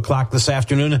end at 2 o'clock this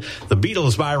afternoon. The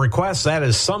Beatles by request, that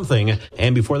is something.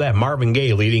 And before that, Marvin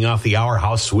Gaye leading off the hour,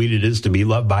 How Sweet It Is to Be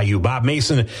Loved by You. Bob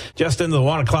Mason just into the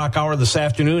 1 o'clock hour this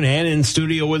afternoon, and in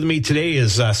studio with me today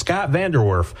is Scott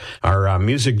Vanderwerf, our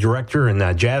music director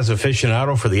and jazz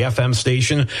aficionado for the FM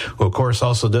station, who of course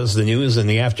also does the news in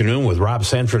the afternoon with Rob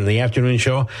Sanford in the afternoon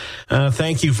show.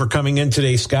 Thank you for coming in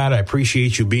today, Scott. I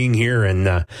appreciate you being here, and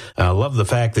love the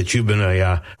fact that you've been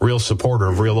a real supporter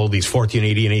of Real Oldies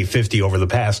 1480 and 850 over the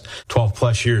past 12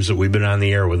 plus years that we've been on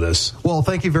the air with us. Well,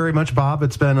 thank you very much, Bob.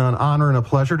 It's been an honor and a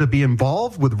pleasure to be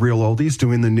involved with Real Oldies,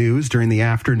 doing the news during the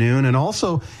afternoon, and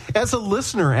also as a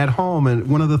listener at home. And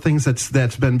one of the things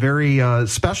that's been very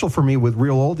special for me with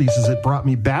Real Oldies is it brought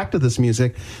me back to this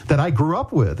music that I grew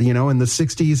up with, in the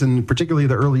 60s and particularly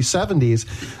the early 70s,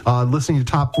 listening to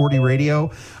Top 40 radio.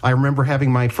 I remember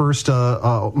having my first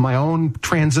my own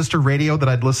transistor radio that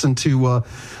I'd listen to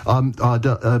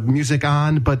music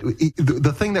on. But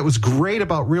the thing that was great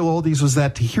about Real Oldies was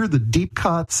that to hear the deep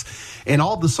cuts and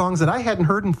all the songs that I hadn't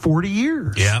heard in 40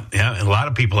 years. Yeah. A lot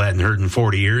of people hadn't heard in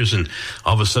 40 years, and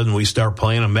all of a sudden we start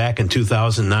playing them back in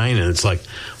 2009, and it's like,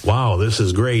 wow, this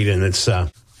is great. And it's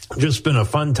just been a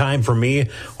fun time for me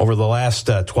over the last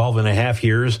 12 and a half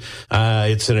years.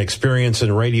 It's an experience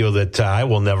in radio that I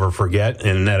will never forget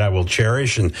and that I will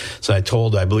cherish. And so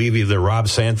I believe either Rob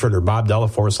Sanford or Bob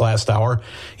Delaforce last hour,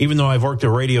 even though I've worked at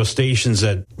radio stations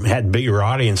that had bigger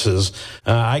audiences,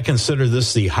 I consider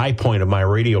this the high point of my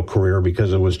radio career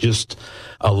because it was just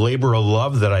a labor of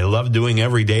love that I love doing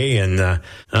every day, and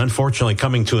unfortunately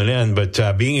coming to an end.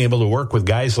 But being able to work with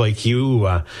guys like you,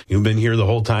 you've been here the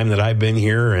whole time that I've been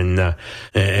here, and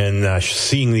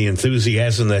seeing the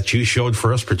enthusiasm that you showed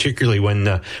for us, particularly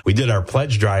when we did our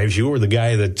pledge drives. You were the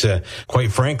guy that,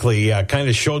 quite frankly, kind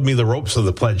of showed me the ropes of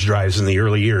the pledge drives in the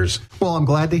early years. Well, I'm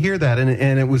glad to hear that,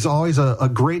 and it was always a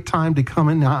great time to come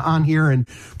in on here and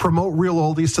promote Real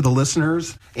Oldies to the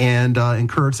listeners and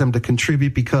encourage them to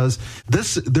contribute, because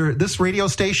this radio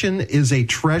station is a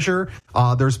treasure.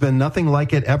 There's been nothing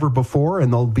like it ever before,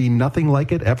 and there'll be nothing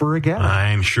like it ever again.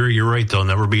 I'm sure you're right. There'll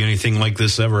never be anything like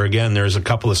this ever again. There's a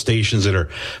couple of stations that are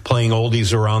playing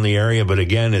oldies around the area, but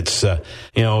again, it's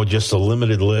just a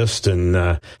limited list, and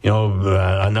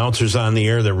announcers on the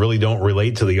air that really don't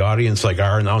relate to the audience like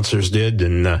our announcers did,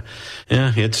 and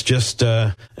it's just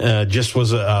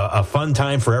was a fun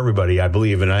time for everybody, I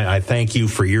believe, and I thank you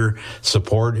for your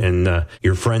support and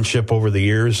your friendship over the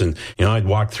years. And I'd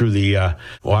walk through the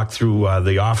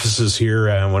offices here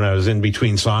when I was in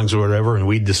between songs or whatever, and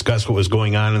we'd discuss what was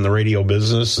going on in the radio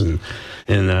business, and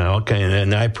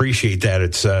I appreciate that.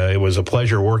 It was a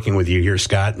pleasure working with you here,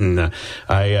 Scott, and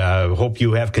I hope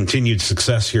you have continued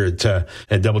success here at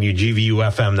WGVU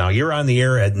FM. Now, you're on the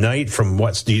air at night from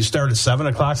do you start at 7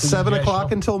 o'clock? 7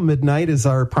 o'clock until midnight is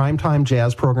our primetime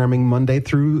jazz programming, Monday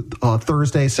through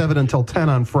Thursday, 7 until 10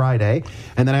 on Friday.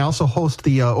 And then I also host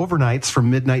the overnights from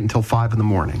midnight until 5 in the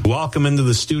morning. Welcome into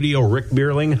the studio, Rick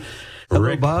Bierling. Hello,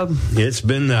 Rick, Bob. It's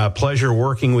been a pleasure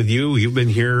working with you. You've been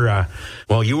here,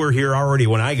 you were here already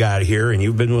when I got here, and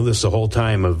you've been with us the whole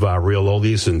time of Real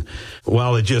Oldies. And,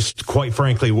 well, it just, quite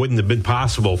frankly, wouldn't have been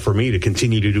possible for me to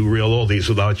continue to do Real Oldies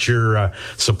without your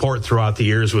support throughout the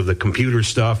years with the computer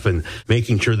stuff and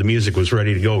making sure the music was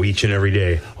ready to go each and every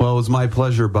day. Well, it was my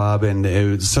pleasure, Bob, and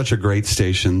it was such a great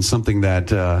station, something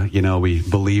that, we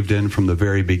believed in from the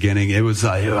very beginning. It was,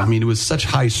 it was such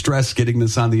high stress getting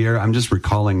this on the air. I'm just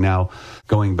recalling now,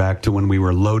 going back to when we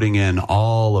were loading in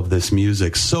all of this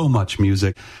music, so much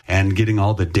music, and getting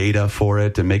all the data for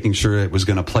it and making sure it was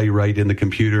going to play right in the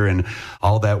computer, and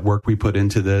all that work we put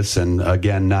into this. And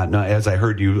again, not as I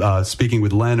heard you speaking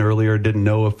with Len earlier, didn't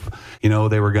know if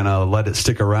they were going to let it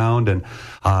stick around, and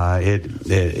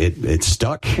it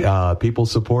stuck. People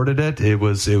supported it. It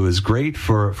was great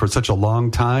for such a long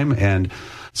time, and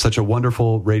such a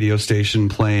wonderful radio station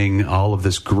playing all of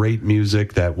this great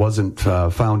music that wasn't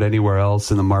found anywhere else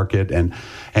in the market, and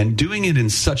doing it in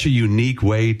such a unique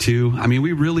way too. I mean,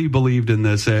 we really believed in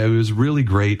this. It was really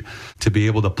great to be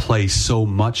able to play so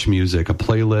much music, a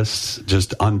playlist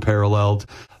just unparalleled,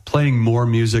 playing more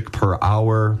music per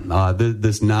hour.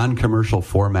 This non-commercial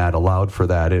format allowed for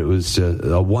that. It was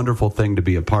a wonderful thing to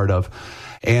be a part of.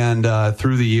 And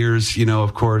through the years,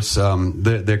 of course,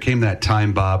 there came that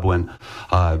time, Bob, when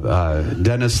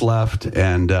Dennis left,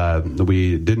 and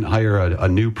we didn't hire a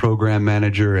new program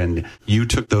manager, and you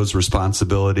took those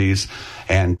responsibilities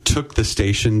and took the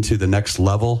station to the next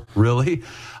level, really.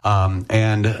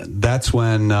 And that's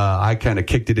when I kind of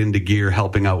kicked it into gear,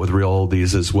 helping out with Real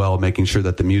Oldies as well, making sure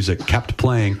that the music kept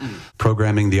playing,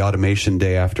 programming the automation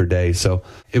day after day. So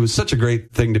it was such a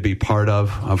great thing to be part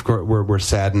of. Of course, we're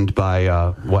saddened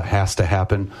by what has to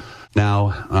happen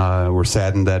now. We're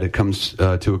saddened that it comes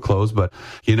to a close, but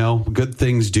good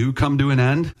things do come to an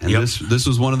end, and this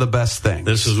was one of the best things.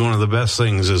 This is one of the best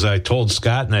things, as I told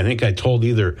Scott, and I think I told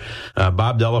either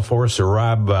Bob Delaforce or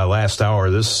Rob last hour.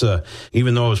 This,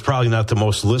 even though it was probably not the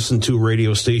most listened to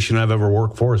radio station I've ever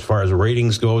worked for as far as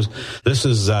ratings goes, this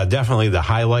is definitely the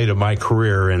highlight of my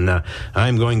career, and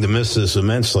I'm going to miss this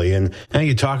immensely. And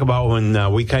you talk about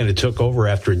when we kind of took over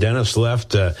after Dennis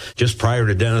left, just prior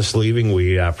to Dennis leaving,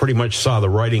 we pretty much saw the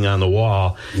writing on the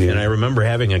wall. And I remember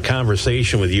having a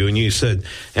conversation with you, and you said,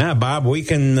 yeah, Bob, we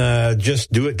can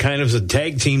just do it kind of as a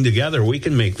tag team together. We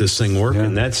can make this thing work.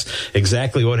 And that's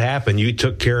exactly what happened. You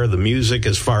took care of the music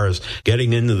as far as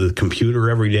getting into the computer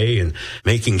every day and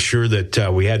making sure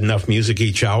that we had enough music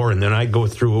each hour. And then I'd go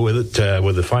through with it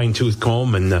with a fine-tooth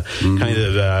comb and kind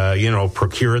of,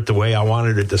 procure it the way I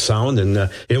wanted it to sound. And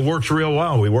it worked real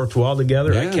well. We worked well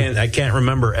together. I can't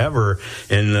remember ever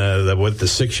in the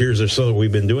 6 years or so that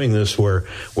we've been doing this where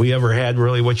we ever had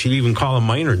really what you'd even call a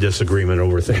minor disagreement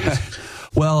over things.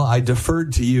 Well, I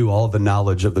deferred to you all the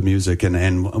knowledge of the music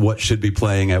and what should be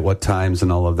playing at what times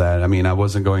and all of that. I mean, I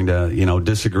wasn't going to,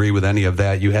 disagree with any of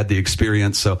that. You had the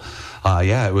experience. So,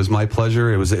 it was my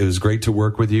pleasure. It was great to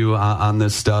work with you on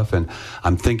this stuff. And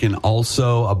I'm thinking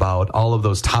also about all of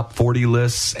those top 40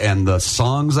 lists and the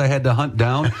songs I had to hunt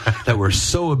down that were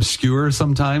so obscure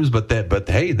sometimes, but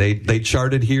hey, they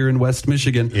charted here in West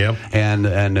Michigan. Yep.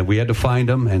 And we had to find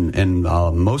them. And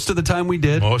most of the time we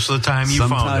did. Most of the time you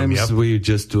found them. Sometimes we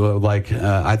just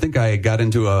I think I got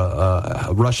into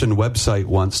a Russian website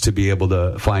once to be able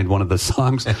to find one of the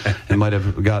songs and might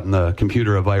have gotten the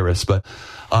computer a virus. But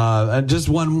just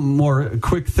one more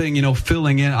quick thing,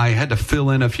 filling in. I had to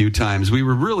fill in a few times. We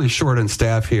were really short on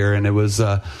staff here, and it was, we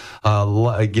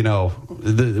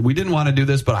didn't want to do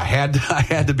this, but I had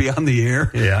to be on the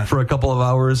air for a couple of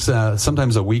hours,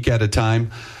 sometimes a week at a time.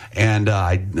 And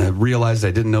I realized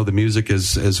I didn't know the music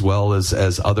as well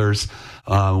as others.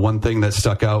 One thing that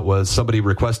stuck out was somebody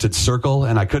requested Circle,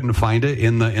 and I couldn't find it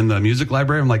in the music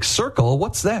library. I'm like, Circle?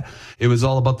 What's that? It was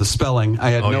all about the spelling.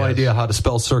 I had no idea how to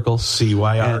spell Circle.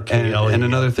 Cyrkle. And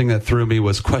another thing that threw me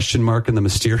was question mark and the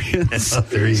Mysterians.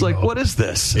 It's like, what is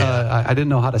this? I didn't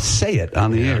know how to say it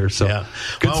on the air. So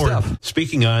good stuff.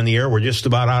 Speaking on the air, we're just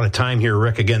about out of time here,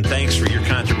 Rick. Again, thanks for your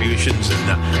contributions,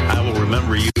 and I will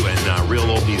remember you and Real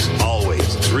Oldies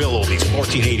always. It's Real Oldies,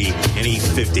 1480 and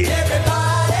 850.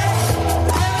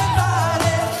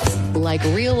 Like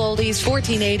Real Oldies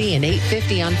 1480 and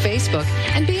 850 on Facebook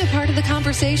and be a part of the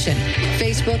conversation.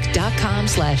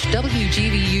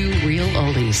 Facebook.com/WGVU Real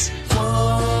Oldies.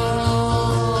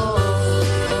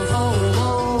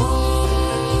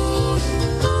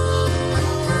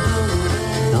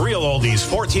 Real Oldies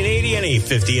 1480 and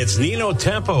 850. It's Nino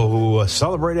Tempo, who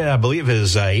celebrated, I believe,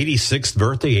 his 86th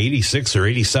birthday, 86th or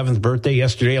 87th birthday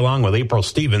yesterday, along with April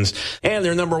Stevens, and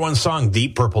their number one song,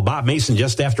 Deep Purple. Bob Mason,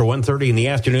 just after 1:30 in the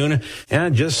afternoon,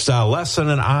 and just less than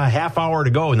a half hour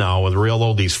to go now with Real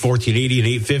Oldies 1480 and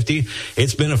 850.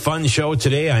 It's been a fun show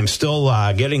today. I'm still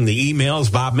getting the emails,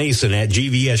 Bob Mason at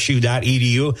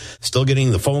gvsu.edu. Still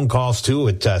getting the phone calls, too,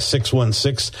 at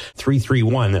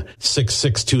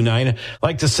 616-331-6629. I'd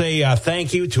like to say thank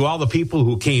you to all the people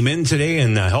who came in today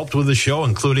and helped with the show,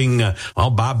 including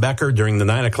Bob Becker during the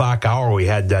 9 o'clock hour. We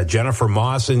had Jennifer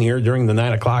Moss in here during the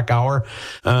 9 o'clock hour.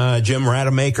 Jim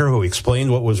Rademacher, who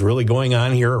explained what was really going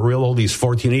on here at Real Oldies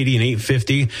 1480 and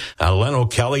 850. Len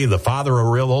O'Kelly, the father of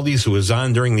Real Oldies, who was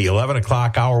on during the 11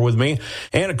 o'clock hour with me.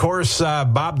 And, of course,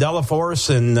 Bob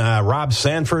Delaforce and Rob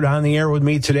Sanford on the air with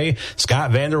me today. Scott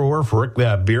Vanderwerf, Rick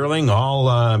Bierling,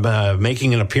 all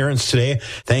making an appearance today.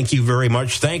 Thank you very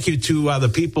much. Thank you to the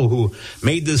people who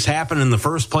made this happen in the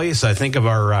first place. I think of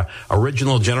our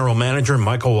original general manager,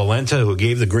 Michael Walenta, who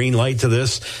gave the green light to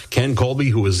this. Ken Colby,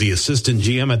 who was the assistant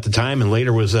GM at the time and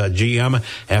later was GM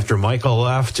after Michael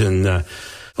left. And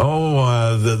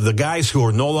the guys who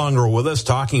are no longer with us,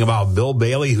 talking about Bill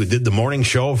Bailey, who did the morning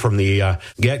show from the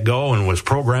get-go and was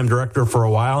program director for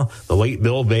a while. The late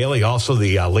Bill Bailey, also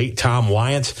the late Tom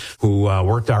Wyant, who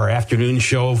worked our afternoon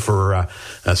show for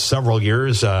several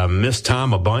years. Missed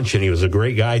Tom a bunch, and he was a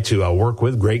great guy to work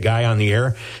with, great guy on the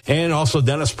air. And also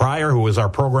Dennis Pryor, who was our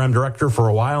program director for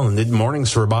a while and did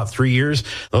mornings for about 3 years.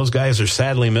 Those guys are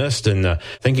sadly missed. And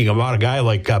thinking about a guy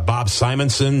like Bob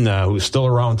Simonson, who's still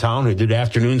around town, who did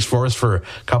afternoons for us for a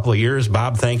couple of years.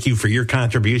 Bob, thank you for your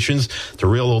contributions to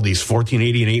Real Oldies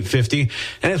 1480 and 850.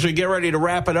 And as we get ready to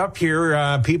wrap it up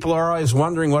here, people are always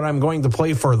wondering what I'm going to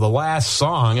play for the last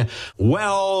song.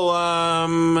 Well,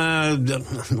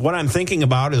 what I'm thinking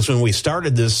about is when we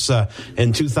started this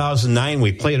in 2009,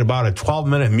 we played about a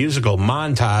 12-minute musical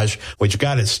montage, which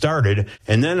got it started.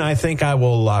 And then I think I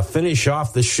will finish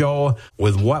off the show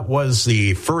with what was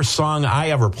the first song I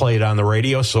ever played on the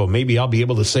radio. So maybe I'll be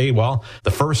able to say, well,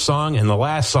 the first song and the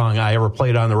last song I ever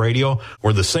played on the radio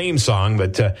were the same song,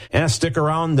 but stick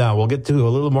around. We'll get to a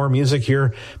little more music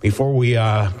here before we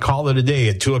call it a day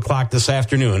at 2 o'clock this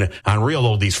afternoon on Real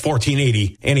Oldies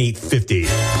 1480 and 850.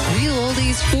 Real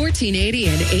Oldies 1480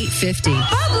 and 850.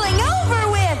 Bubbling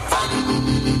over with.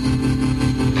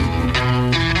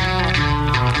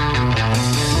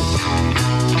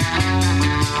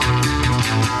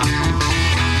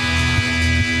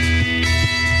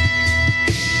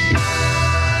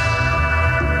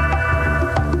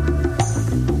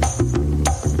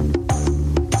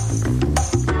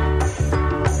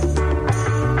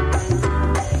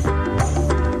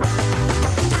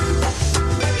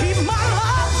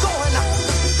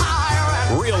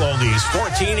 Real Oldies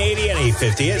 1480 and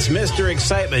 850. It's Mr.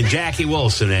 Excitement, Jackie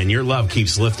Wilson, and your love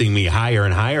keeps lifting me higher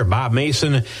and higher. Bob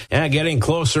Mason, getting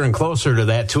closer and closer to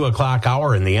that 2 o'clock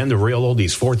hour and the end of Real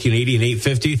Oldies 1480 and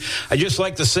 850. I'd just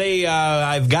like to say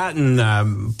I've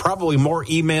gotten probably more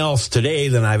emails today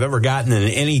than I've ever gotten in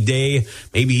any day,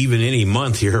 maybe even any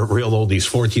month here at Real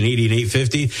Oldies 1480 and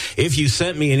 850. If you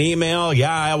sent me an email,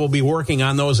 I will be working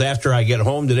on those after I get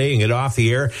home today and get off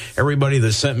the air. Everybody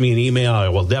that sent me an email, I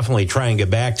will definitely try and get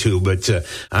back to, but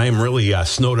I am really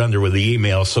snowed under with the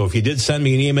email. So if you did send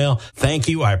me an email, thank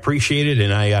you. I appreciate it,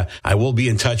 and I will be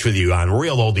in touch with you on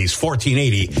Real Oldies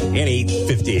 1480 and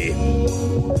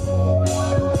 850.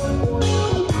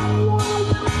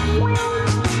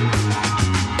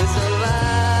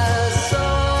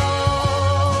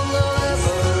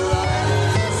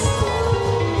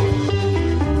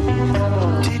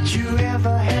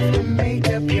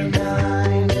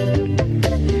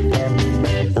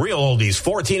 Oldies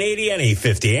 1480 and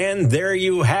 850, and there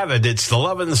you have it. It's the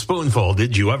Love and the Spoonful.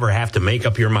 Did you ever have to make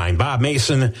up your mind? Bob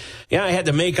Mason, I had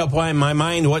to make up my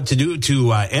mind what to do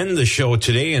to end the show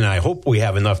today, and I hope we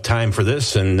have enough time for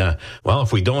this. And,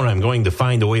 if we don't, I'm going to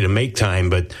find a way to make time.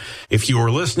 But if you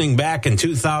were listening back in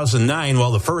 2009,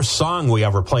 the first song we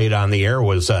ever played on the air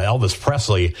was Elvis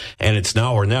Presley, and It's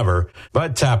Now or Never.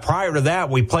 But prior to that,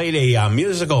 we played a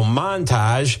musical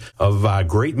montage of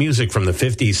great music from the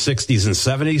 50s, 60s, and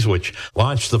 70s, which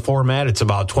launched the format. It's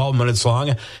about 12 minutes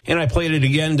long, and I played it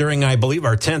again during, I believe,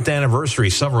 our 10th anniversary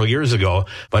several years ago.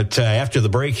 But after the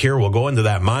break here, we'll go into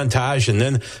that montage, and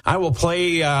then I will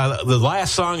play the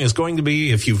last song is going to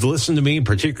be, if you've listened to me,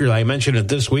 particularly I mentioned it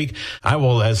this week, I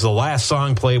will, as the last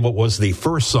song, play what was the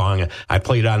first song I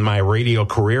played on my radio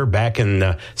career back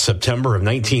in September of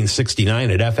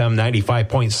 1969 at FM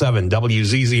 95.7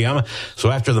 WZZM.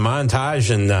 So after the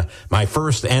montage and my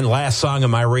first and last song of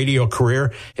my radio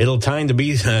career, it'll time to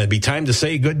be be time to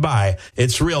say goodbye.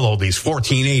 It's Real Oldies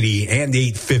 1480 and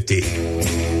 850.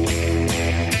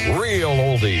 Real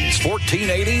Oldies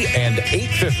 1480 and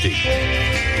 850.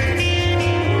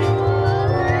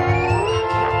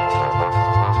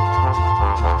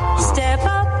 Step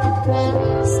up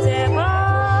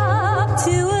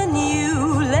to a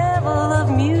new level of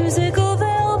musical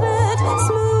velvet,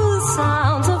 smooth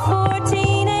sounds of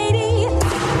 1480.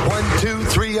 1, 2,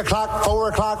 3 o'clock, 4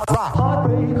 o'clock, rock.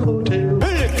 Heartbreak Hotel.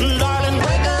 Little darling,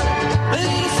 wake up,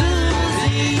 hey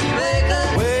Susie, wake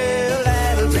up. Well,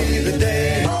 that'll be the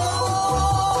day. Oh,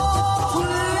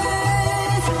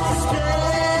 please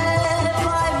step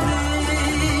by me.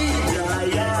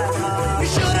 You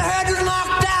should have heard the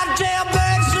knocked out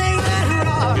jailbird sing that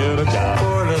rock. Get a job.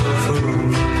 Poor little fool.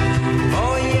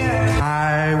 Oh, yeah.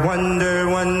 I wonder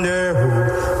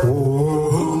who.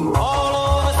 All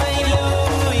over St.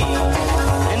 Louis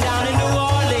and down in New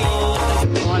Orleans.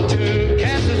 1, 2,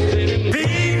 Kansas City.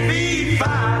 Beep, beep, 5,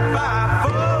 5,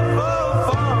 4,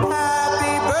 4, 4.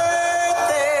 Happy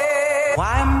birthday.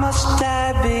 Why must I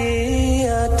be a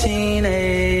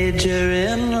teenager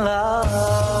in love?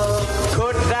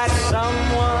 Could that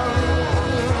someone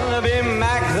be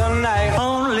Mac the Knight?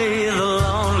 Only the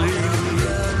lonely.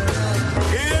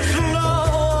 It's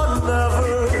Lord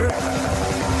Lover.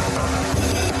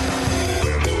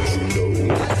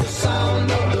 The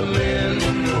sound of the men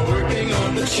working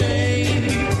on the chain.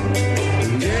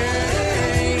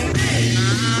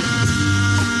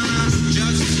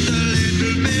 Just a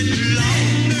little bit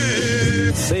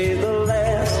longer. Say the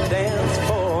last dance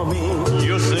for me.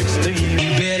 You're 16. You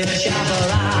better shop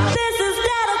around. This is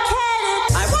dedicated.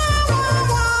 I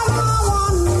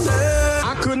wonder.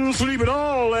 I couldn't sleep at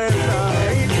all last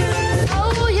night.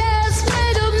 Oh yes,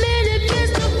 wait a minute,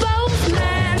 Mr.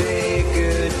 Postman. Take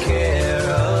good care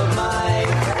of my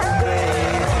baby.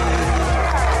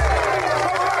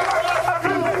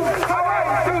 1,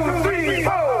 2, 3,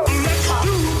 4.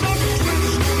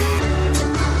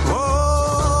 Oh,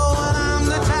 I'm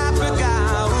the type of guy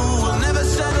who will never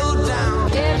settle down.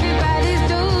 Everybody's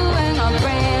doing a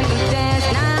brand new dance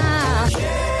now.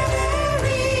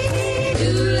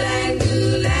 Doo-lang,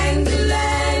 doo-lang,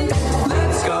 doo-lang.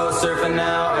 Let's go surfing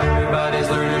now. Everybody's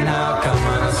learning how. Come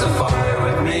on a safari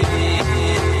with me.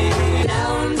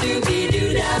 Down, doo-dee-doo,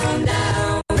 down,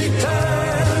 down.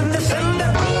 Return to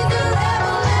sender. He's the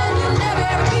level and you'll never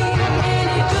be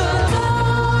any good.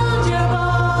 Told you,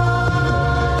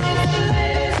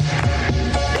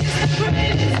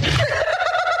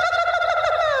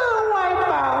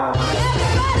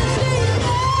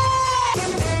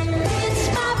 It's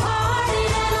my party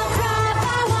and I'll cry if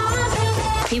I want to.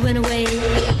 He went away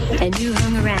and you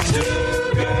hung around. Two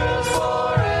girls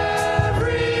for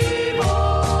every boy.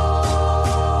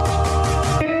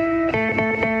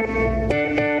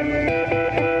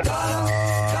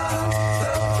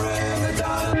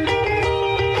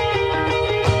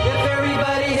 If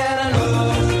everybody had a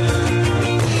love,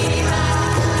 be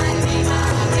my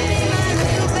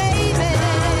little baby.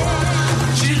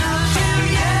 She loves you,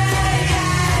 yeah,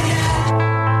 yeah, yeah.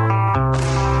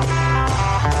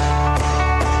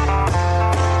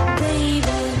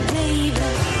 Baby, baby.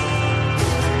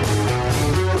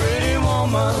 Pretty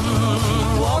woman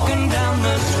walking down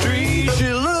the street. She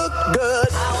looked good.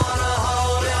 I wanna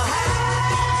hold your hand.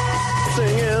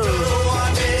 Singing.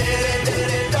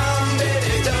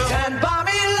 And buy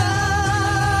me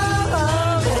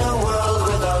love in a world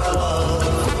without love.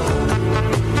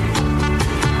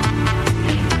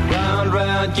 Round,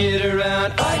 round, get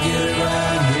around. I get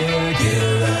around here, get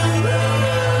around, round,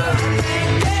 round.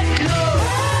 Get low,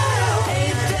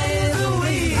 8 days a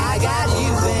week. I got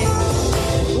you, babe.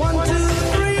 1, 2,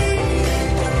 3.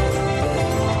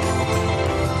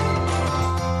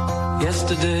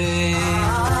 Yesterday.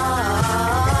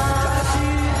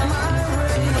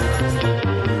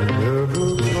 Never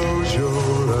close your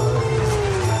eyes.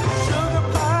 Sugar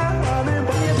pie, honey,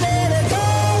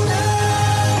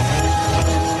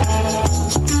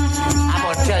 I'm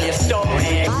gonna tell you a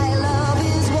story. My love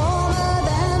is warmer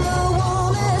than the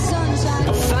warmest sunshine.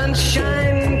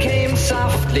 Sunshine came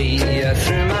softly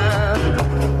through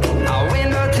my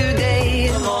window today.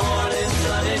 The morning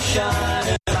sun is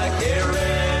shining like a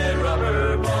red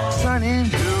rubber ball. Sunny.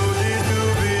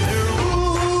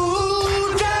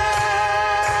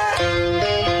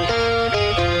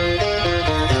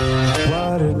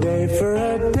 What a day for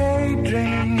a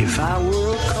daydream. If I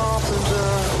were a carpenter.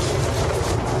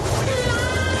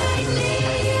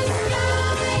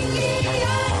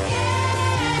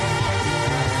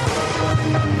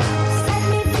 Set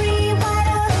me free, why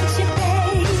don't you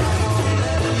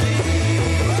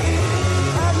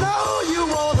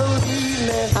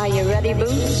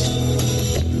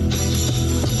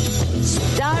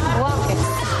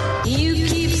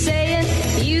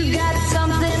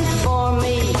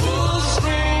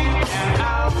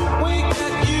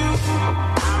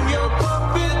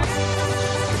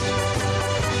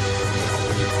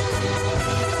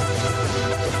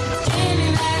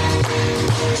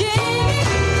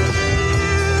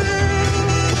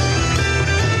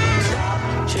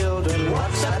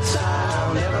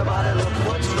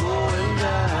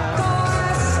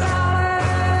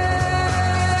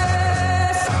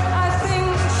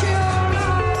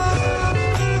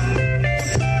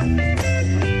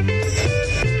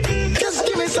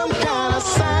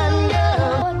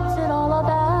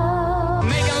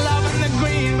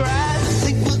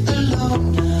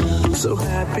So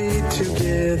happy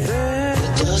together.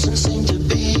 There doesn't seem to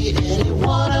be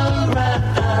anyone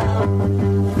around.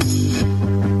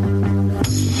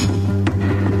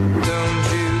 Don't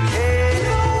you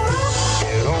care?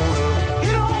 Get on up,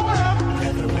 get on up.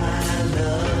 Never mind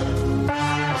love.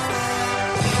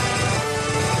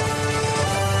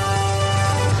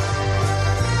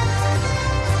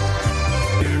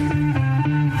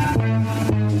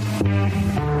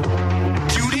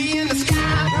 Judy in the sky.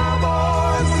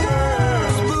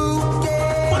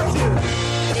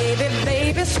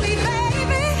 Sweet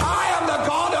baby, I am the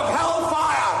god of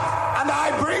hellfire, and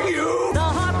I bring you the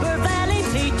Harper Valley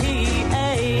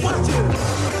CTA.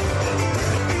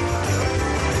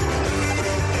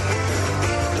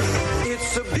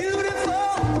 It's a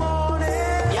beautiful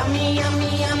morning. Yummy,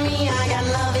 yummy, yummy. I got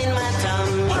love in my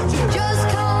tummy. Just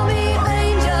call me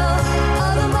angel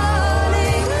of the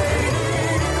morning.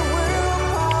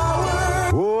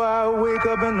 Oh, I wake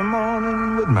up in the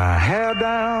morning with my hair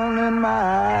down in my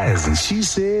eyes, and she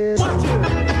says, simple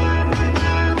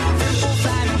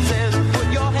sign says, put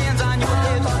your hands on your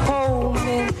hips, hold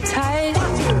me tight.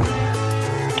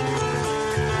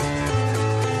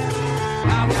 I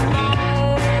was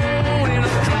born in a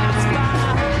cross by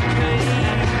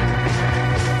hurricane.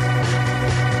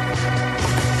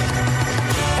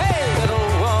 Hey, little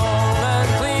woman,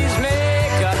 please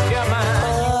make up your mind.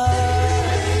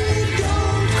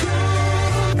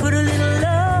 Put a little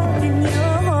love in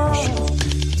your heart.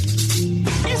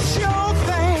 It's your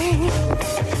thing.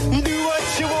 Do what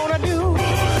you wanna do.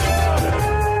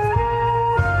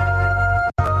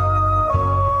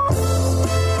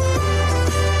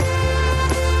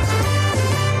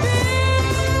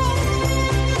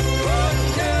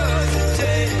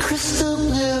 Crystal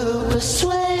blue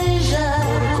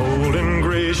persuasion. Cold and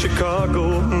gray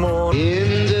Chicago morning.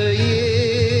 In the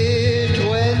year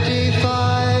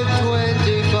 2525.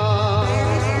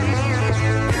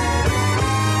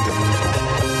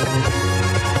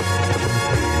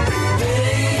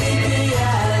 Baby, I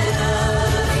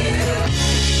love you.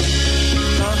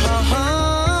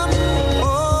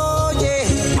 Oh, yeah.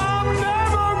 I'm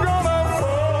never gonna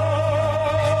fall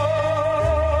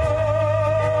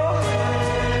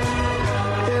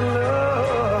in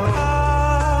love.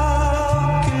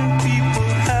 How can people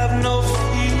have no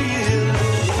feeling?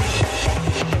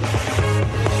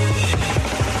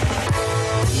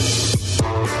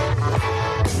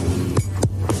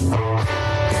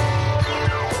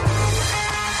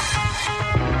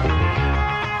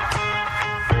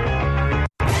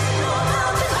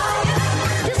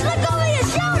 Just look over your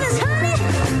shoulders, honey.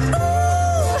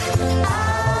 Ooh,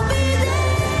 I'll be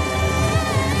there.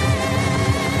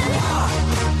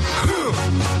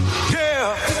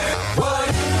 Yeah. What?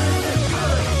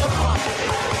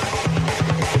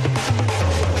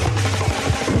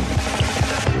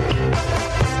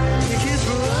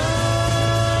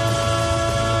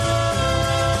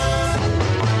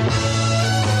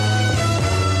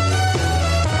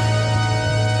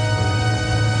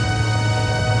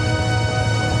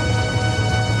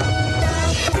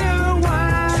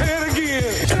 Say it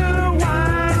again.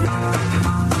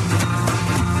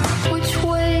 Which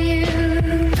way you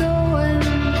going,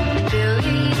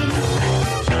 Billy?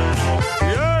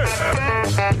 Yeah.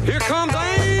 Here comes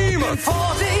Amos.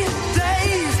 40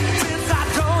 days since I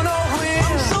don't know when.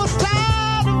 I'm so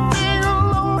tired of being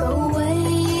alone. The way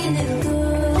you look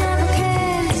good, never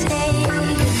can say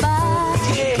goodbye.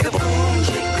 Take a boom,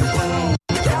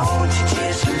 don't you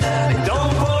kiss your love.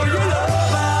 Don't pour your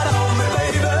love out on me,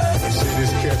 baby. See,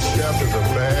 this cat chef is a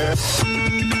bad.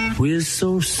 We're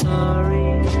so sorry,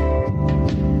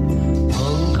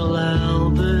 Uncle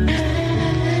Albert.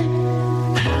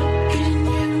 How can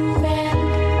you mend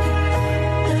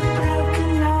the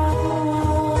broken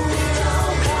heart?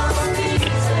 Don't come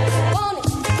easy.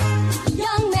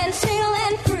 Young men single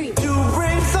and free. To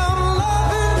bring some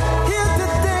loving here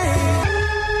today.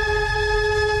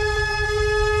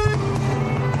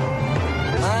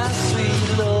 My sweet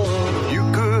Lord, You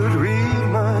could read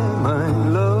my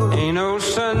mind, love. ain't no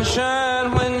sunshine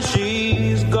when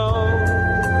she's gone.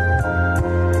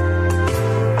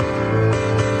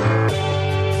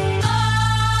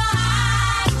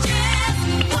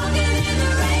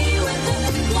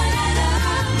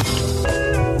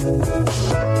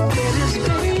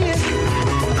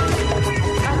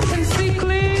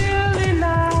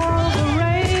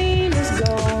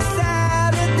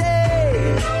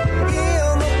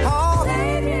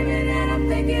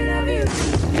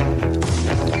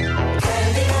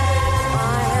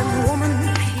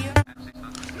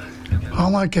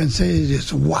 All I can say is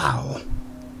just wow.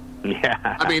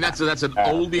 Yeah. I mean, that's an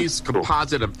oldies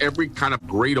composite of every kind of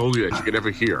great oldie that you could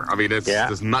ever hear. I mean,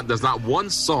 there's not one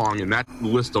song in that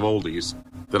list of oldies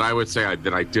that I would say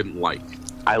that I didn't like.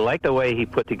 I like the way he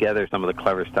put together some of the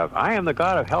clever stuff. I am the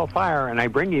god of hellfire, and I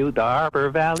bring you the Harbor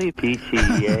Valley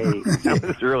PTA. That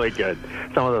was really good.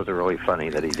 Some of those are really funny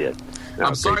that he did. No,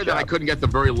 I'm sorry that I couldn't get the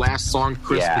very last song,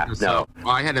 Chris, because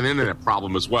I had an internet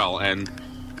problem as well, and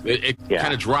it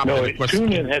kind of dropped. No,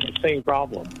 TuneIn had the same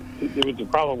problem. There was a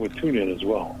problem with TuneIn as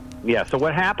well. Yeah, so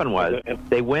what happened was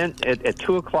they went at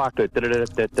 2 o'clock,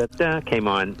 came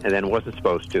on, and then wasn't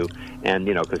supposed to, and,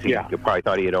 because he probably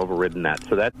thought he had overridden that.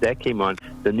 So that came on.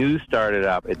 The news started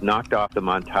up. It knocked off the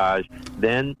montage.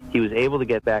 Then he was able to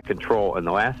get back control, and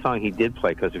the last song he did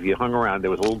play, because if you hung around, there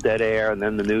was a little dead air, and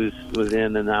then the news was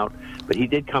in and out. But he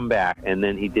did come back, and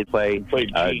then he did play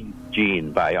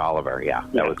Gene by Oliver. Yeah,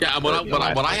 that was. Yeah,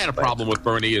 what I had a problem with,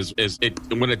 Bernie, is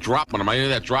when it dropped, when my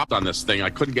internet dropped on this thing, I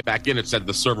couldn't get back in. It said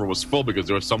the server was full because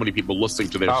there were so many people listening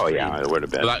to their stream. Yeah, it would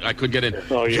have been. I couldn't get in.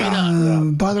 Oh, yeah.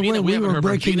 By the way, we were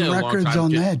breaking records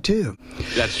on that, too.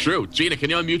 That's true. Gina, can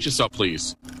you unmute yourself,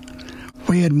 please?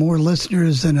 We had more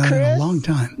listeners than in a long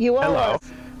time. You owe us.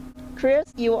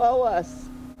 Chris, you owe us.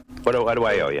 What do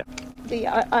I owe you?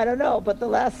 I don't know, but the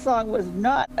last song was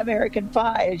not American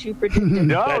Pie, as you predicted.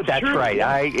 No, that's right.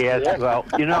 Well,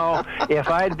 if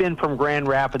I had been from Grand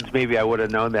Rapids, maybe I would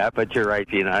have known that. But you're right,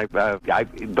 Gina.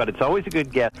 But it's always a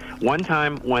good guess. One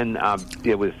time when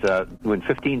it was when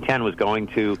 1510 was going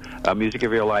to Music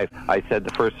of Your Life, I said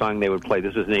the first song they would play,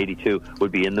 this was in '82,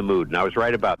 would be In the Mood, and I was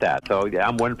right about that. So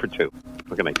I'm 1 for 2.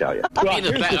 What can I tell you? Go ahead,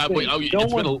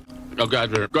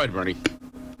 Bernie.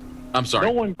 I'm sorry.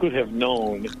 No one could have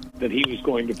known that he was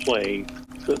going to play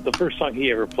the first song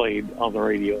he ever played on the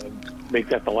radio and make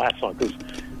that the last song, because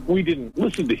we didn't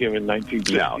listen to him in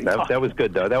 1950. No, that was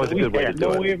good, though. That was a good way to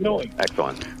do it. No way of knowing.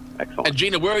 Excellent. And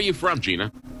Gina, where are you from,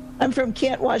 Gina? I'm from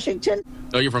Kent, Washington.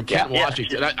 Oh, you're from Kent,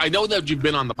 Washington. I know that you've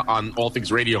been on All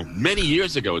Things Radio many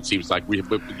years ago. It seems like we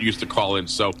used to call in.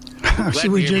 So she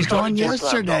was just on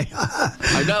yesterday.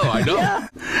 I know. Yeah.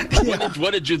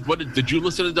 What did you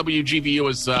listen to WGVU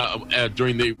as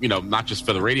during the not just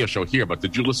for the radio show here, but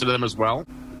did you listen to them as well?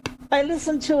 I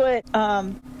listened to it.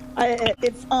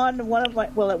 It's on one of my.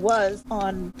 Well, it was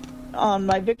on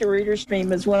my Victor Reader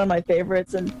stream is one of my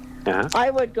favorites, and. I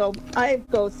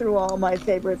go through all my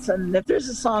favorites, and if there's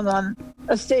a song on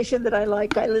a station that I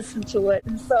like, I listen to it.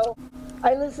 And so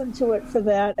I listened to it for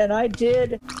that, and I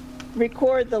did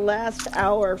record the last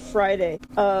hour Friday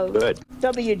of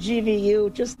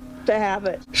WGVU just to have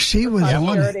it. She was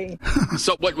on it.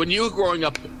 So when you were growing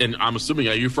up, and I'm assuming,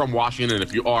 are you from Washington? And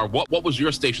if you are, what was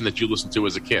your station that you listened to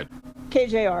as a kid?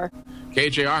 KJR.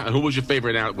 KJR? And who was your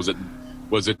favorite now? Was it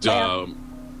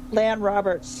Lan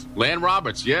Roberts. Lan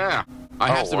Roberts, yeah. I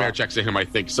have some air checks of him, I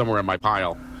think, somewhere in my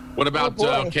pile. What about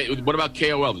what about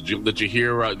KOL? Did you get to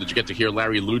hear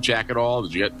Larry Lujack at all?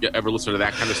 Did you ever listen to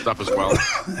that kind of stuff as well?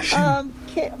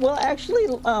 Actually,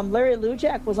 Larry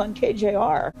Lujack was on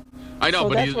KJR. I know,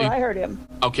 so that's where I heard him.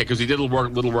 Okay, because he did a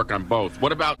little work on both.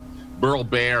 What about Burl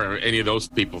Barer or any of those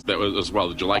people as well?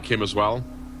 Did you like him as well?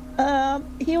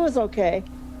 He was okay.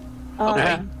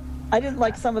 Okay. I didn't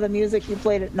like some of the music he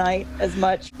played at night as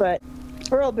much, but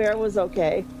Burl Barer was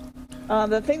okay.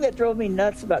 The thing that drove me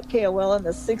nuts about KOL in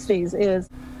the 60s is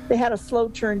they had a slow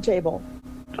turntable.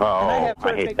 Oh, and I have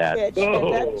perfect hate that. pitch,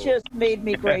 and that just made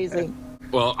me crazy.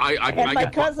 Well, my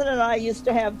cousin and I used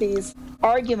to have these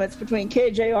arguments between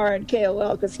KJR and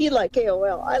KOL because he liked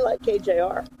KOL. I like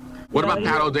KJR. What about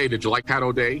Pat O'Day? Did you like Pat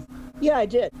O'Day? Yeah, I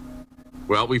did.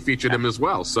 Well, we featured him as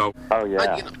well. So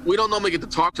we don't normally get to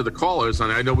talk to the callers,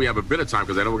 and I know we have a bit of time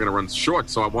because I know we're going to run short.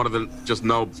 So I wanted to just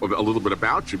know a little bit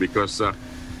about you because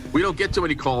we don't get too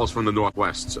many calls from the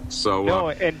Northwest. So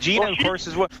and Gina, of course,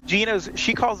 is what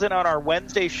she calls in on our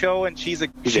Wednesday show, and she's a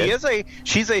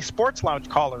sports lounge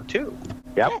caller too.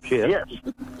 Yep, she is. Yes.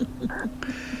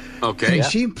 Okay. And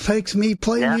she makes me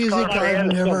play music I've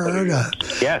never heard of.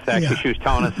 Yes, actually, she was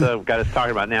telling us, got us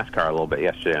talking about NASCAR a little bit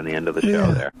yesterday on the end of the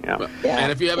show there. Yeah.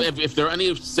 And if there are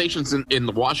any stations in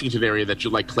the Washington area that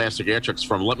you like classic air checks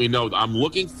from, let me know. I'm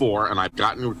looking for, and I've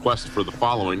gotten requests for the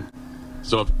following.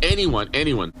 So if anyone,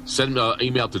 send an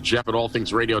email to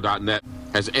jeff@allthingsradio.net,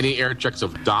 has any air checks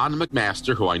of Don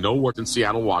McMaster, who I know worked in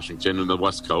Seattle, Washington, in the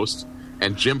West Coast,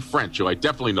 and Jim French, who I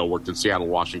definitely know worked in Seattle,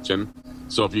 Washington.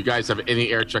 So if you guys have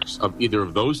any air checks of either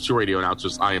of those two radio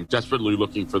announcers, I am desperately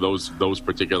looking for those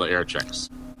particular air checks.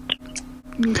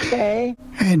 Okay.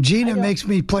 And Gina makes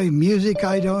me play music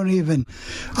I've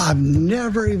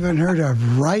never even heard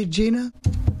of. Right, Gina?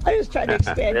 I was trying to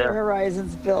expand your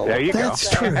horizons, Bill. There you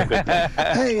That's go. True.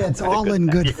 Hey, it's all in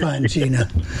good fun, Gina.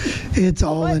 It's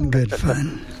all in good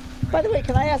fun. By the way,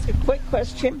 can I ask a quick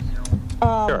question?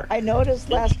 Sure. I noticed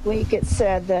last week it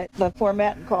said that the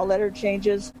format and call letter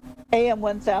changes. AM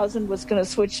 1000 was going to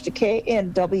switch to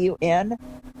KNWN.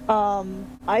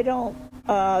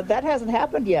 That hasn't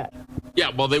happened yet.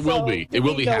 Yeah, well, they will be. It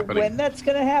will be happening. When that's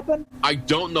going to happen? I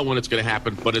don't know when it's going to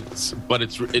happen, but it's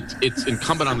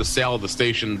incumbent on the sale of the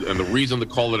station, and the reason the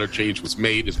call letter change was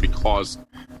made is because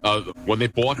when they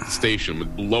bought the station,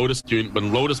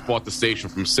 when Lotus bought the station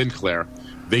from Sinclair,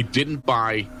 they didn't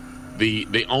buy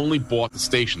they only bought the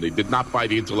station. They did not buy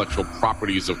the intellectual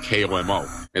properties of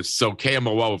KOMO. And so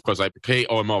KMOO, of course,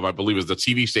 KOMO, I believe, is the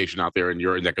TV station out there in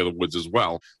your neck of the woods as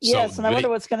well. Yes, and I wonder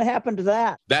what's going to happen to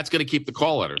that. That's going to keep the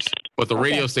call letters, but the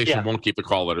radio station won't keep the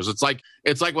call letters. It's like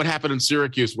what happened in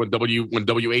Syracuse when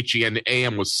WHEN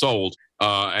AM was sold,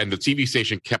 and the TV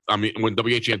station when WHEN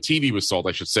TV was sold,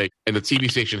 I should say, and the TV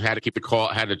station had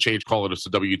to change call letters to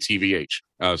WTVH.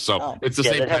 It's the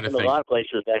same kind of thing. A lot of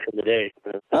places back in the day.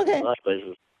 Okay. A lot of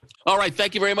places. All right.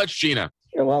 Thank you very much, Gina.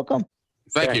 You're welcome.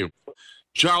 Thank you.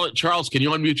 Charles, can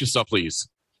you unmute yourself, please?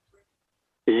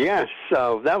 Yes,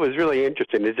 that was really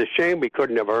interesting. It's a shame we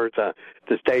couldn't have heard the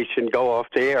station go off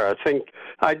the air.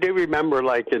 I do remember,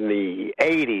 like in the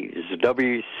 80s,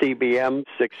 WCBM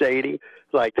 680,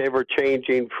 like they were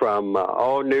changing from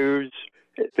all news.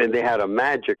 Then they had a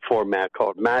magic format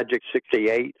called Magic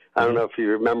 68. I don't know if you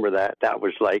remember that. That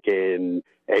was like in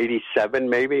 87,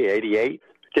 maybe 88.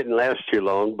 Didn't last too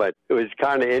long, but it was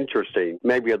kind of interesting.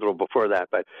 Maybe a little before that,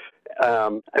 but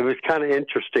it was kind of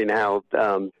interesting how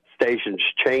stations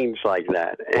change like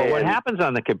that. Well, what happens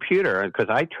on the computer, because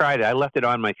I tried it, I left it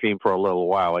on my stream for a little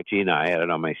while, like Gina, I had it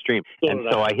on my stream.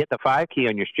 So I hit the 5 key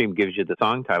on your stream, gives you the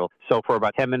song title. So for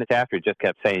about 10 minutes after, it just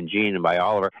kept saying Gene by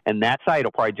Oliver. And that site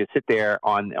will probably just sit there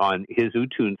on his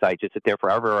Utune site, just sit there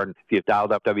forever. And if you've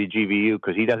dialed up WGVU,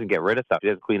 because he doesn't get rid of stuff, he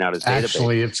doesn't clean out his database.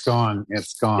 Actually, it's gone.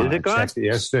 It's gone. Is it gone? I checked it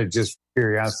yesterday, just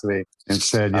curiosity, and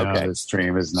said, the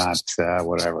stream is not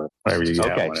whatever you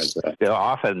get. Okay. They're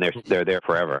often they're there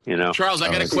forever. Charles, I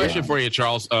got a question for you,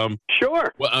 Charles.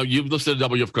 Sure. Well, you've listened to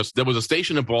W, of course. There was a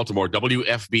station in Baltimore,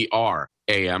 WFBR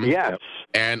AM. Yes.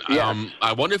 And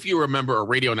I wonder if you remember a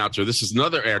radio announcer. This is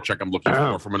another air check I'm looking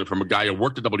for from a guy who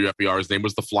worked at WFBR. His name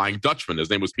was the Flying Dutchman. His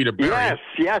name was Peter Berry.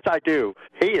 Yes, I do.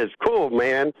 He is cool,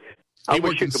 man. He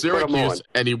worked in Syracuse,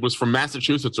 and he was from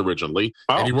Massachusetts originally,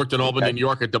 and he worked in Albany, New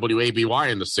York at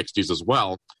WABY in the 60s as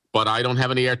well. But I don't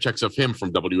have any air checks of him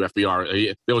from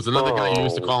WFBR. There was another guy who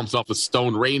used to call himself the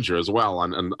Stone Ranger as well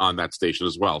on that station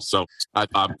as well. So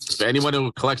for anyone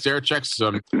who collects air checks,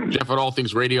 Jeff at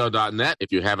allthingsradio.net,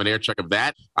 if you have an air check of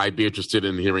that, I'd be interested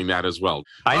in hearing that as well.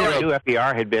 I knew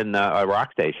WFBR had been a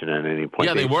rock station at any point.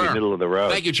 Yeah, they were. In the middle of the road.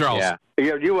 Thank you, Charles. Yeah,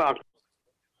 you're welcome.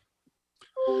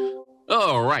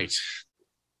 All right.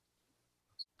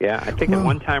 Yeah, I think at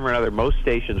one time or another, most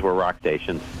stations were rock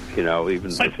stations, even if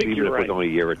it was only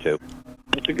a year or two.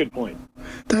 That's a good point.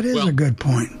 That is a good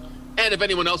point. And if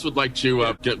anyone else would like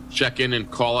to check in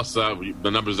and call us, the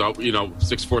numbers are,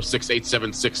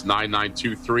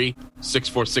 646-876-9923,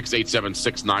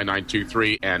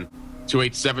 646-876-9923, and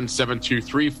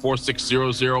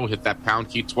 287-723-4600. Hit that pound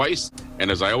key twice.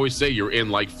 And as I always say, you're in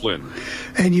like Flynn.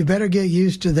 And you better get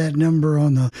used to that number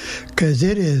because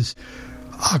it is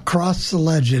across the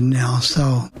legend now.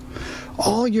 So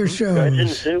all your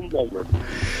shows, Zoom number.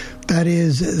 That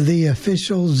is the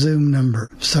official Zoom number.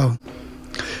 So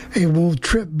it won't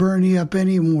trip Bernie up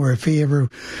anymore if he ever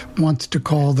wants to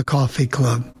call the coffee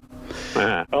club.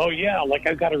 Oh, yeah, like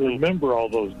I've got to remember all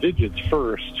those digits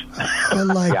first.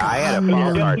 I had a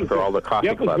phone card for all the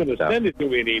coffee club stuff. Jeff was going to send it to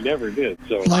me, and he never did.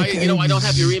 So I don't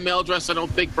have your email address, I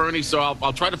don't think, Bernie, so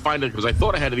I'll try to find it, because I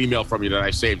thought I had an email from you that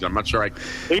I saved. I'm not sure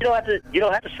You don't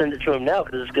have to send it to him now,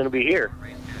 because it's going to be here.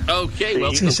 Okay,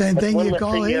 well, it's the same thing you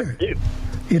call here.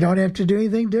 You don't have to do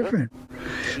anything different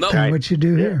than what you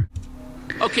do here.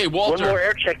 Okay, Walter. One more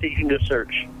air check that you can go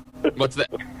search. What's that?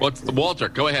 Walter?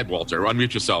 Go ahead, Walter.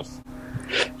 Unmute yourself.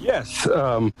 Yes,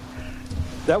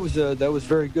 that was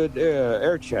very good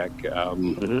air check.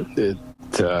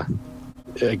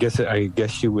 I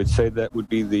guess you would say that would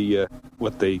be the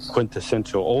what the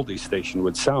quintessential oldie station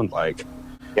would sound like.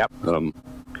 Yep.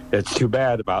 It's too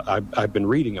bad I've been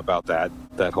reading about that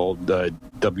whole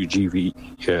GVU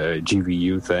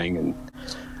thing, and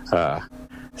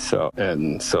so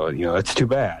it's too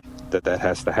bad that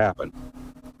has to happen.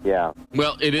 Yeah.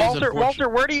 Well, it is. Walter,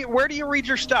 where do you read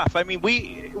your stuff? I mean,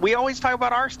 we always talk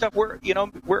about our stuff. Where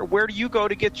do you go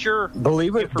to get your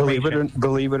information?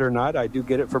 Believe it or not, I do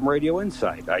get it from Radio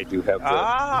Insight. I do have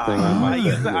the thing on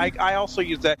my. I also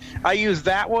use that. I use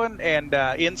that one and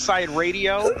Inside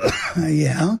Radio.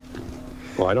 Yeah.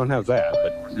 Well, I don't have that,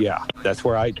 but yeah, that's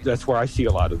where I see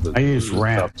a lot of the. I use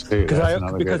Ramp too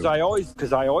because I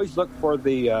always look for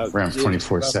the Ramp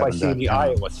 24/7. If I see the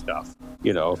Iowa stuff,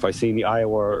 if I see the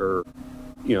Iowa or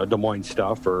Des Moines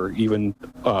stuff, or even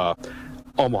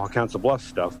Omaha Council Bluffs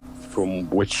stuff, from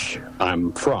which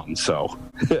I'm from. So,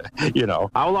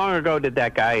 How long ago did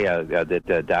that guy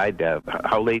that died?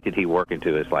 How late did he work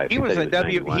into his life? He was on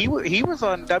He was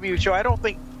on WHO. I don't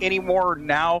think anymore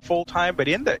now full time, but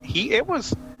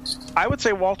I would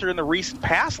say, Walter, in the recent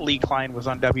past, Lee Klein was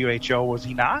on WHO. Was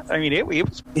he not? I mean, it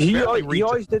was. He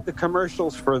always did the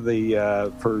commercials for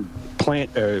the for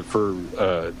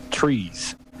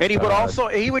trees. And he would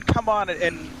he would come on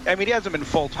and I mean, he hasn't been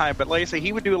full time, but like I say,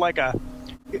 he would do like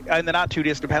in the not too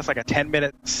distant past, like a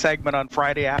 10-minute segment on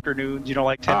Friday afternoons,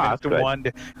 like 10 minutes to good. 1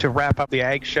 to wrap up the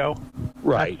Ag Show.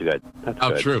 Right. That's good. That's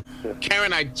good. True.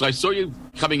 Karen, I saw you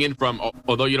coming in from,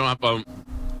 although you don't have,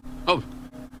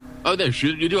 there,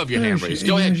 you do have your hand raised.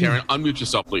 Go ahead, Karen. Unmute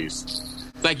yourself, please.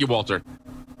 Thank you, Walter.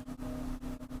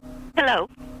 Hello.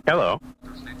 Hello.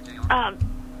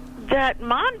 That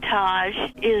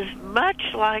montage is much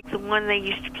like the one they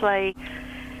used to play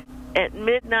at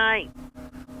midnight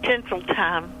Central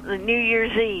Time, the New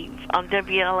Year's Eve on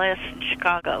WLS in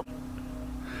Chicago.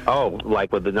 Oh,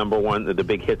 like with the number one, the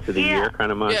big hits of the year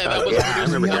kind of montage? Yeah,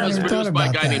 that was produced by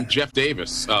a guy named Jeff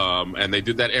Davis, and they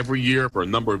did that every year for a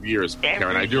number of years,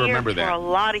 Karen. I do remember that. For a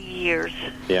lot of years.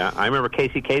 Yeah, I remember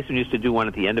Casey Kasem used to do one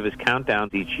at the end of his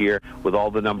countdowns each year with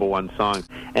all the number one songs.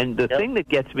 And the thing that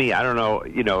gets me, I don't know,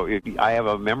 I have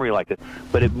a memory like this,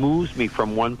 but it moves me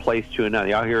from one place to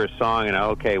another. I'll hear a song and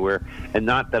and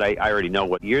not that I already know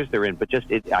what years they're in, but just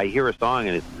I hear a song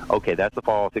and it's, okay, that's the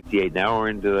fall of 68. Now we're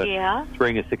into the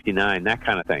spring of 69, that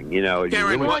kind of thing. Karen, you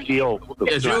really feel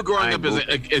as you were growing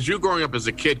up as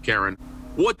a kid, Karen,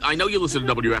 I know you listened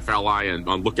to WFLI and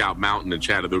on Lookout Mountain in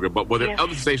Chattanooga, but were there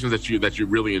other stations that you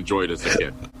really enjoyed as a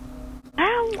kid?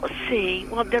 Let's see.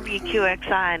 Well,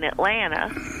 WQXI in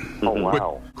Atlanta. Oh,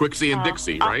 wow. Quixie and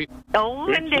Dixie, right?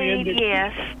 Indeed,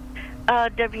 yes.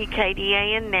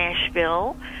 WKDA in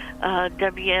Nashville,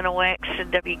 WNOX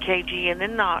and WKGN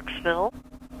in Knoxville.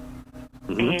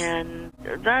 And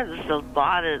that was a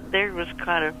lot of, there was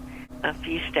kind of a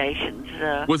few stations.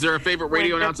 Was there a favorite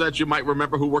radio announcer that you might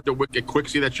remember who worked at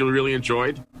Quixie that you really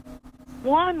enjoyed?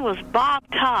 One was Bob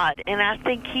Todd, and I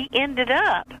think he ended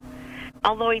up,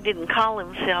 although he didn't call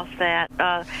himself that,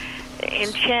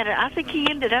 in Chattanooga. I think he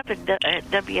ended up at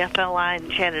WFLI in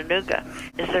Chattanooga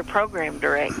as their program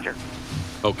director.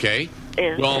 Okay.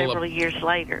 Several years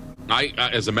later.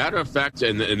 As a matter of fact,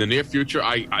 in the near future,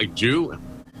 I do.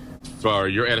 For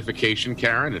your edification,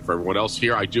 Karen, and for everyone else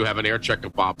here, I do have an air check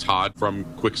of Bob Todd from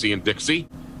Quixie and Dixie,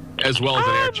 as well as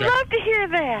an air check. I'd love to hear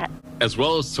that. As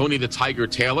well as Tony the Tiger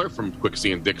Taylor from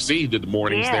Quixie and Dixie. He did the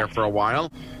mornings there for a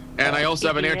while. And I also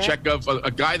have an air check of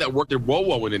a guy that worked at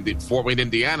WoWo in Fort Wayne,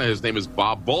 Indiana. His name is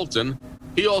Bob Bolton.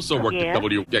 He also worked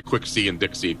at Quixie and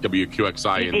Dixie,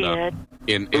 WQXI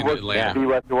in Atlanta. He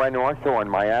was also in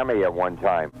Miami at one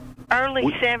time. Early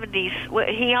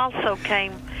 70s. He also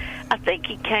came... I think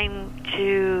he came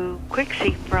to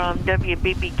Quixie from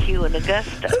WBBQ in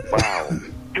Augusta. Wow.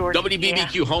 Georgia,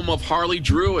 WBBQ, home of Harley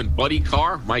Drew and Buddy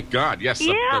Carr. My God, yes.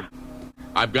 Yeah.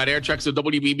 I've got air checks at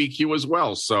WBBQ as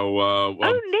well. So.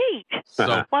 Neat.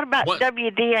 So, what about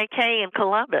WDAK in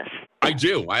Columbus? I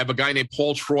do. I have a guy named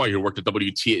Paul Troy who worked at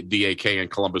WDAK in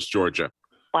Columbus, Georgia.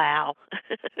 Wow.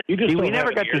 We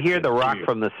never got to hear the rock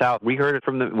from the South. We heard it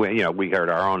from we heard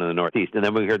our own in the Northeast, and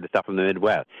then we heard the stuff from the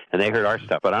Midwest, and they heard our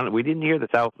stuff. But we didn't hear the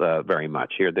South very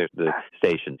much. Here, there's the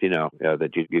stations,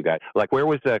 that you got. Like, where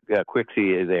was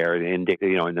Quixie there in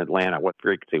Atlanta? What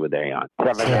frequency were they on?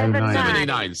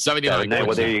 79.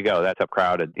 Well, there you go. That's a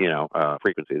crowded,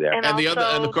 frequency there. And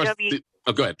of course.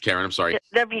 Go ahead, Karen. I'm sorry.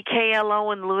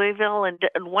 WKLO in Louisville and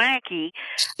Waukee.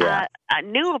 Yeah. I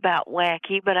knew about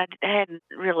Waukee, but I hadn't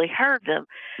really heard them.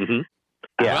 Mm-hmm.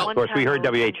 Yeah, of course, we heard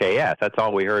WHAS. That's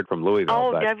all we heard from Louisville.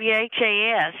 Oh, WHAS,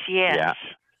 yes. Yeah.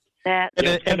 And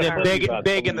then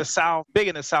big in the South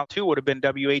too would have been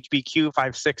WHBQ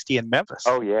 560 in Memphis.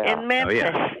 Oh yeah, in Memphis,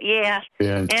 Yeah,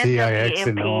 and TIX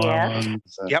in New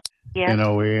Orleans. Yep.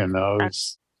 NOE and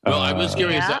those. Well, I was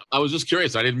curious. I was just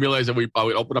curious. I didn't realize that we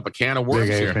would open up a can of worms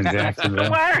Big here. Ape in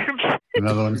Jacksonville. Worms.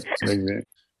 Another one.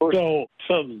 So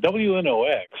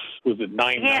WNOX was at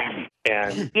 990,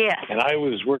 and I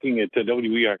was working at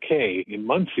WERK in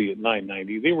Muncie at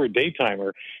 990. They were a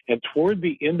daytimer, and toward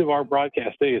the end of our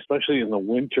broadcast day, especially in the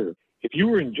winter, if you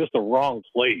were in just the wrong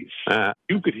place,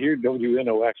 you could hear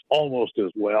WNOX almost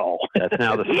as well. That's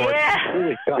now the sports.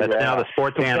 That's now the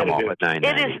sports animal at 990.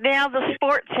 It is now the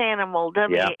sports animal.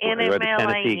 WNMLAM. Where the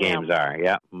Tennessee games are.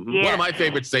 Yeah. One of my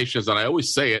favorite stations, and I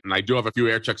always say it, and I do have a few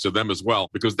air checks of them as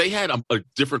well, because they had a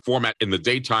different format in the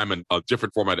daytime and a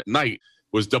different format at night.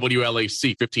 Was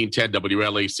WLAC 1510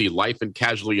 WLAC Life and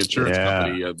Casualty Insurance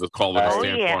Company, the call that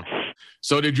stand for.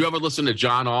 So did you ever listen to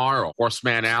John R. or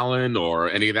Horseman Allen or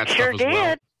any of that stuff as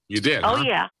well? You did. Oh, huh?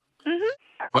 yeah.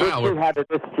 Wow. Had a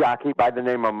disc jockey by the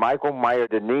name of Michael Meyer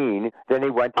Deneen. Then he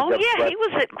went to he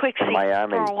was at Quixie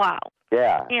Miami for a while.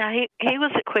 Yeah. Yeah, he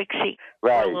was at Quixie for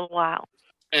a little while.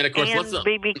 And, of course,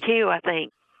 BBQ, I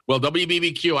think. Well,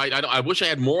 WBBQ, I wish I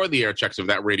had more of the air checks of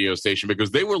that radio station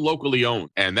because they were locally owned,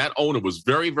 and that owner was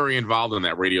very, very involved in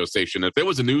that radio station. If there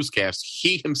was a newscast,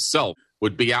 he himself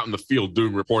would be out in the field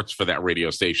doing reports for that radio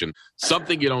station.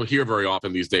 Something you don't hear very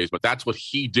often these days, but that's what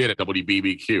he did at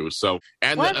WBBQ. So,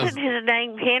 wasn't his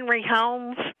name Henry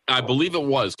Holmes? I believe it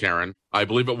was, Karen. I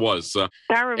believe it was.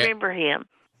 I remember him.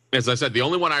 As I said, the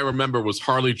only one I remember was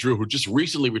Harley Drew, who just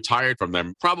recently retired from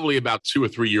them, probably about 2 or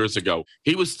 3 years ago.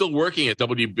 He was still working at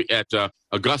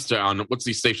Augusta on, what's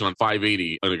the station on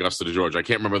 580 in Augusta, Georgia? I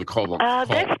can't remember the call.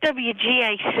 That's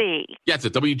WGAC. Yeah, it's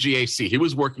at WGAC. He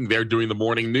was working there doing the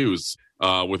morning news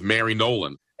with Mary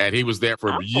Nolan, and he was there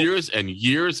for years and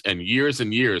years and years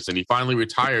and years, and he finally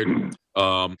retired.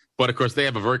 But, of course, they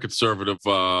have a very conservative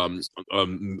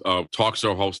talk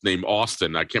show host named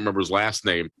Austin. I can't remember his last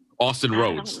name. Austin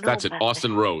Rhodes. That's it,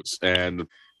 Austin Rhodes. And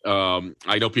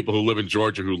I know people who live in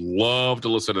Georgia who love to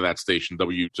listen to that station,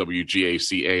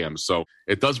 WGAC AM. So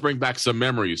it does bring back some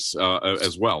memories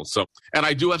as well. So, and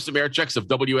I do have some air checks of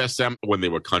WSM when they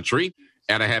were country.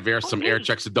 And I have some air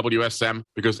checks at WSM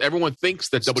because everyone thinks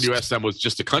that WSM was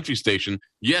just a country station.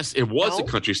 Yes, it was a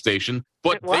country station,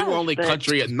 but they were only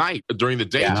country at night during the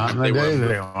day.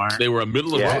 They were a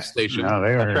middle-of-the-road station. No,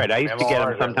 that's right. I used to get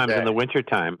them sometimes in the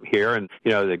wintertime here, and,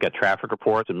 they got traffic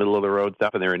reports and middle-of-the-road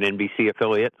stuff, and they're an NBC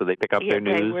affiliate, so they pick up their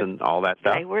news and all that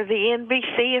stuff. They were the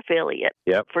NBC affiliate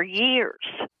for years.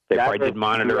 They probably did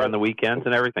monitor on the weekends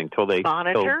and everything till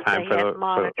time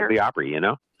for the Opry,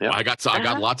 Yeah. I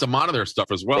got lots of monitor stuff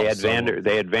as well.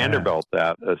 They had Vanderbilt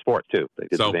sports too. They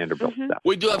did Vanderbilt stuff.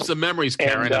 We do have some memories,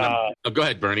 Karen. Go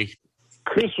ahead, Bernie.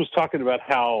 Chris was talking about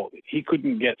how he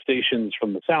couldn't get stations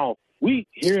from the South. We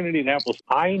here in Indianapolis,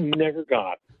 I never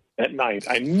got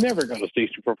a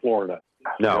station from Florida.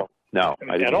 No, I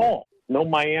didn't at all. No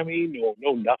Miami,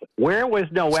 no nothing.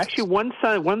 Actually, one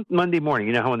Monday morning,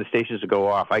 you know how when the stations would go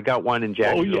off, I got one in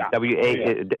Jacksonville.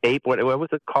 WA8, what was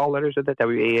the call letters of that?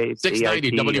 WA8?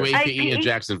 690, WAPE in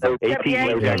Jacksonville.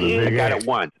 I got it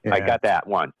once. I got that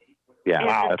one. Yeah,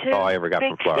 wow. That's all I ever got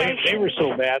from Florida. They were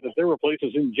so bad that there were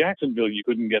places in Jacksonville you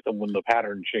couldn't get them when the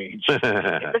pattern changed.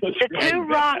 the two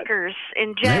rockers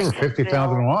in Jacksonville. They were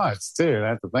 50,000 watts, too.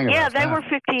 That's the thing about they were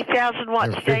 50,000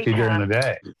 watts 50 during the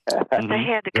day. They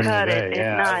had to cut it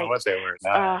at night. I don't know what they were at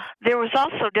night. There was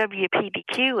also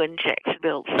WPDQ in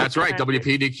Jacksonville. That's right,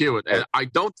 WPDQ. And I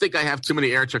don't think I have too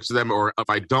many air checks of them, or if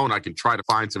I don't, I can try to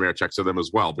find some air checks of them as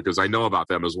well, because I know about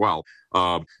them as well.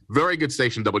 Very good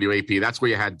station, WAP. That's where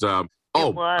you had...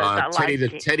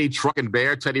 Teddy Truck and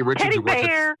Bear, Teddy Richards.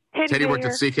 Teddy worked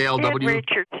at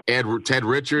CKLW. Ted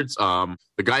Richards.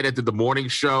 The guy that did the morning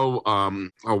show.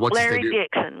 Larry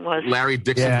Dixon was. Larry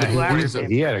Dixon.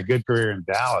 He had a good career in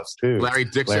Dallas too. Larry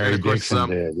Dixon.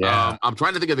 Did. Yeah. I'm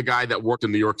trying to think of the guy that worked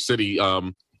in New York City.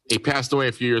 He passed away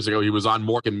a few years ago. He was on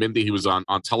Mork and Mindy. He was on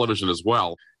television as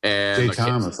well. And Jay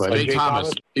Thomas. Jay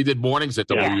Thomas. He did mornings at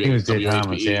WAPE. He was Jay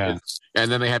Thomas,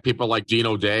 And then they had people like Gene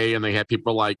O'Day, and they had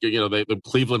people like, the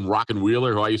Cleveland Rock and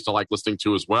Wheeler, who I used to like listening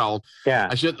to as well.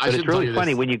 Yeah. It's really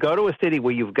funny. When you go to a city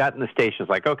where you've gotten the stations,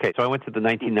 like, okay, so I went to the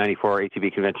 1994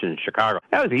 ATV convention in Chicago.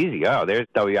 That was easy. Oh, there's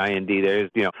WIND.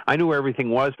 There's, I knew where everything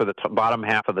was for the bottom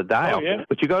half of the dial. Oh, yeah.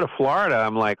 But you go to Florida,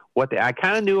 I'm like, I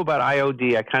kind of knew about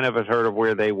IOD. I kind of had heard of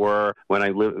where they were when I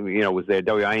lived, was there.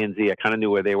 WINZ, I kind of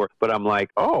knew where they were. But I'm like,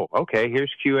 oh, okay,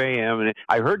 here's QAM. And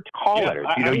I heard call letters.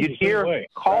 You'd hear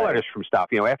call letters from stuff,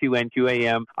 FUN,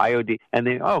 QAM, IOD. And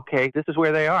then, okay, this is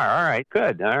where they are. All right,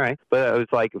 good. All right. But it was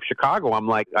like Chicago, I'm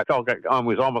like, I felt like I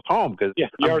was almost home because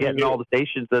I'm getting all the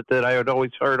stations that I had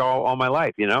always heard all my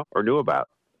life, or knew about.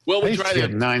 Well, we tried to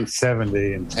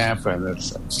 970 in Tampa in the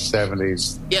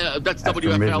 70s. Yeah, that's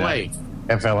WFLA.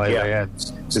 FLA, they had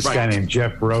this guy named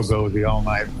Jeff Rogo, the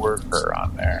all-night worker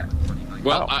on there.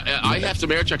 Well, I have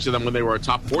some air checks of them when they were a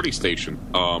top 40 station.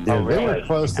 They were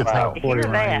close to top 40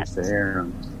 when I used to hear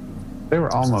them. They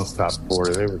were almost top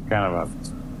 40. They were kind of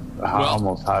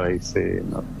almost hot AC.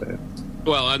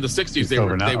 Well, in the 60s, they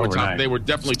were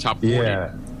definitely top 40.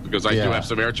 Yeah. Because I do have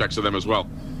some air checks of them as well.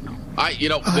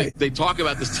 They talk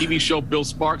about this TV show, Bill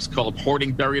Sparks, called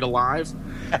Hoarding Buried Alive.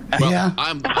 Well,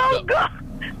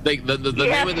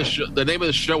 the name of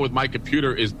the show with my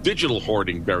computer is Digital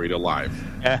Hoarding Buried Alive.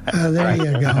 There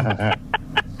you go.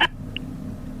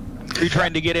 Are you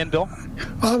trying to get in, Bill?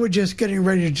 I was just getting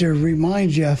ready to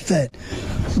remind Jeff that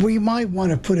we might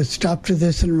want to put a stop to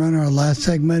this and run our last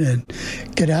segment and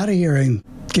get out of here and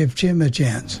give Jim a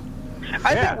chance.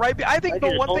 I think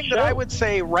the one thing that I would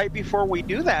say right before we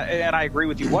do that, and I agree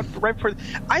with you.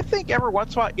 I think every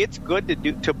once in a while it's good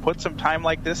to put some time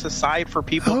like this aside for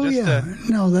people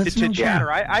to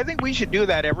chatter. I think we should do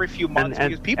that every few months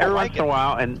because people every like once in a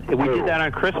while, and we did that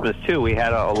on Christmas too. We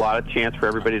had a lot of chance for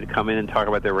everybody to come in and talk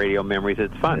about their radio memories.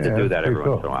 It's fun to do that every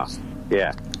once in a while.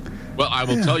 Yeah. Well, I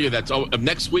will tell you that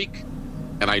next week,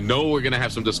 and I know we're going to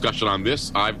have some discussion on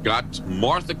this. I've got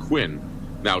Martha Quinn.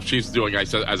 Now, she's doing,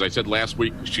 as I said last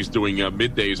week, she's doing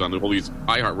middays on all these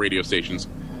iHeart radio stations.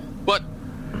 But,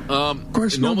 of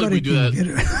course, nobody can get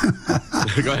her.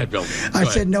 Go ahead, Bill. I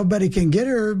said nobody can get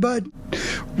her, but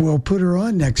we'll put her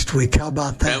on next week. How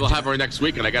about that? And we'll have her next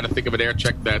week, and I got to think of an air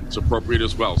check that's appropriate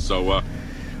as well. So,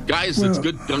 guys, it's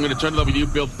good. I'm going to turn it over to you,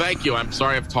 Bill. Thank you. I'm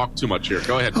sorry I've talked too much here.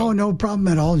 Go ahead, Bill. Oh, no problem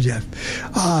at all, Jeff.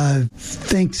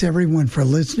 Thanks, everyone, for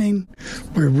listening.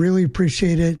 We really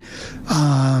appreciate it.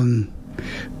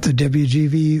 The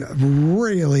WGV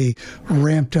really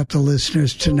ramped up the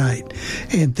listeners tonight,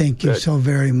 and thank you so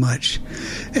very much.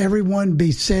 Everyone,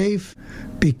 be safe,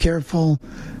 be careful,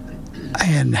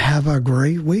 and have a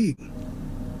great week.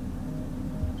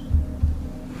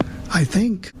 I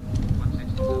think.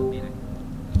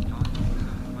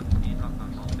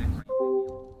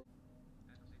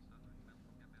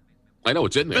 I know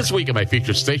it's in there. This week in my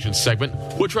featured station segment,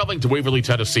 we're traveling to Waverly,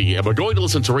 Tennessee, and we're going to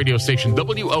listen to radio station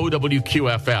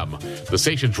WOWQ-FM. The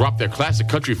station dropped their classic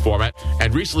country format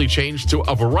and recently changed to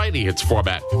a variety hits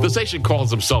format. The station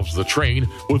calls themselves The Train,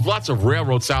 with lots of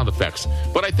railroad sound effects,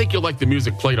 but I think you'll like the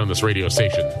music played on this radio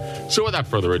station. So without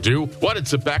further ado, why don't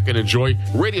sit back and enjoy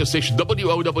radio station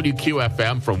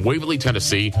WOWQ-FM from Waverly,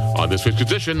 Tennessee, on this week's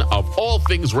edition of All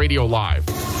Things Radio Live.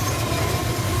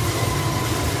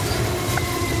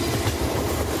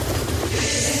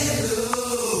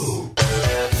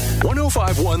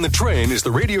 105.1 The Train is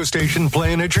the radio station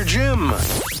playing at your gym.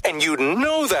 And you'd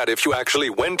know that if you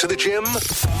actually went to the gym.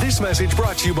 This message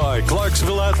brought to you by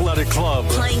Clarksville Athletic Club.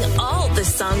 Playing all the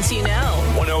songs you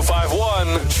know.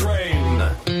 105.1 The Train.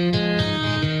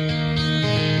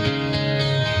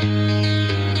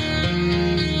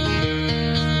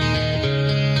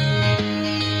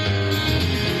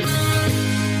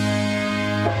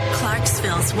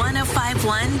 Clarksville's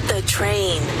 105.1 The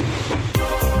Train.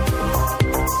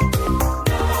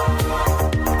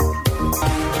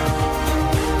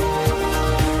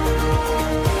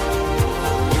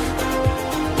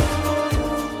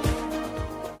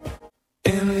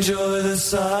 Enjoy the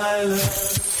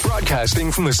silence.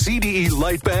 Broadcasting from the CDE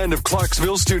Light Band of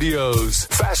Clarksville Studios.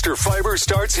 Faster Fiber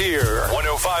starts here.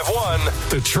 105.1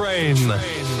 The Train.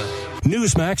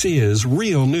 Newsmax is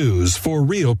real news for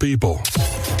real people.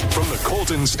 From the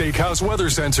Colton Steakhouse Weather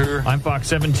Center, I'm Fox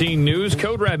 17 News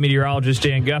Code Red meteorologist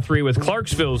Dan Guthrie with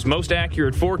Clarksville's most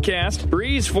accurate forecast.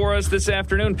 Breeze for us this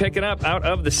afternoon, picking up out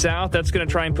of the south. That's going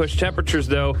to try and push temperatures,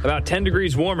 though, about 10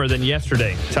 degrees warmer than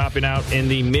yesterday, topping out in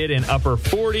the mid and upper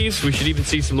 40s. We should even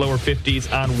see some lower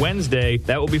 50s on Wednesday.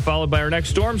 That will be followed by our next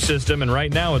storm system, and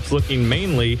right now it's looking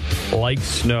mainly like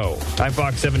snow. I'm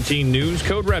Fox 17 News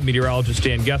Code Red meteorologist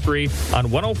Dan Guthrie on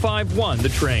 105.1 The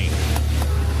Train.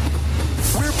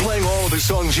 We're playing all the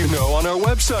songs you know on our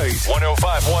website,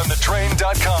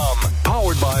 1051thetrain.com.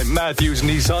 Powered by Matthews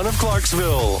Nissan of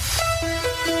Clarksville.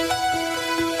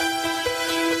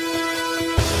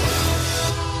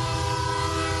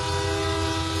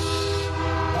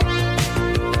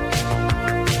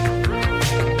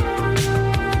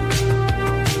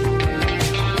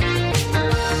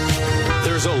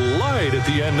 There's a light at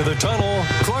the end of the tunnel.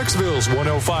 Clarksville's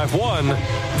 1051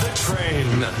 The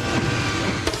Train.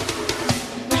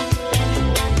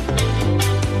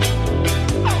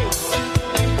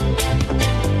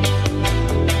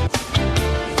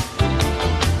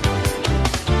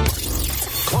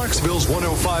 Clarksville's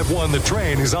 1051 The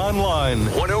Train is online.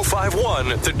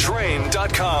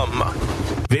 1051thetrain.com.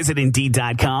 Visit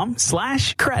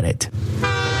Indeed.com/credit.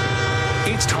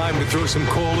 It's It's time to throw some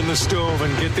coal in the stove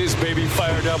and get this baby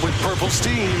fired up with purple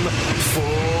steam.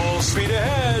 Full speed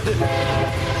ahead.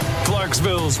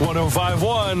 Clarksville's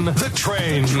 105.1, The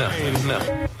Train.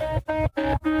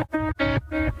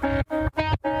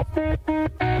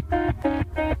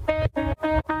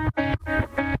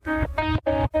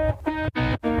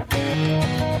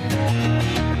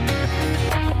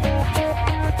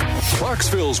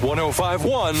 Clarksville's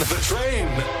 105.1, The Train.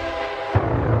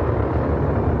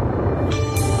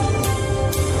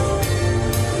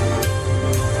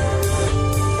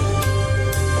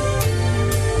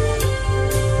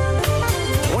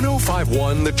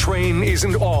 The Train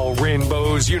isn't all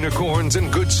rainbows, unicorns,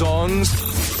 and good songs.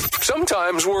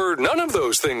 Sometimes we're none of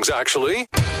those things, actually.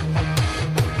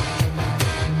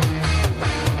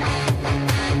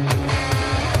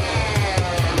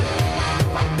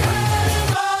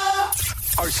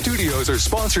 Our studios are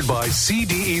sponsored by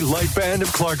CDE Light Band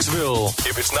of Clarksville.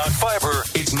 If it's not fiber,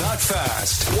 it's not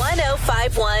fast.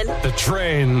 105.1 The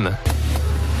Train.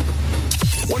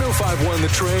 105.1 The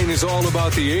Train is all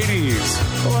about the 80s.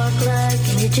 Walk like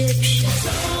an Egyptian.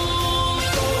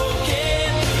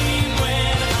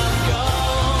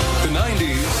 The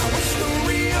 90s.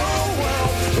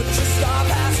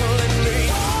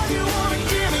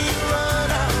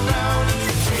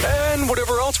 And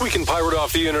whatever else we can pirate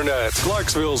off the internet.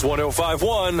 Clarksville's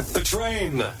 105.1 The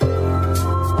Train.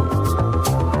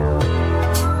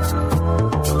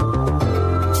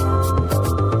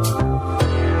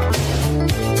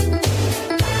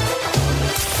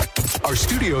 Our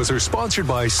studios are sponsored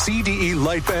by CDE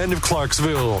Light Band of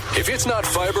Clarksville. If it's not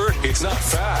fiber, it's not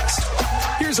fast.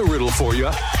 Here's a riddle for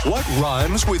you. What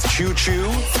rhymes with choo-choo?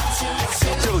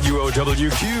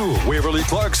 WOWQ, Waverly,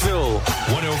 Clarksville.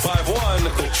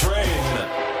 105.1, The Train.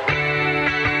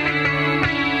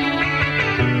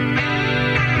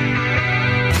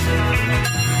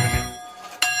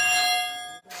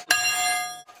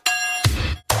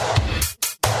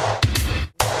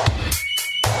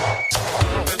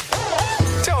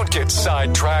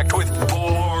 Sidetracked with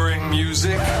boring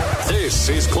music. This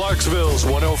is Clarksville's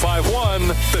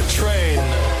 105.1, The Train.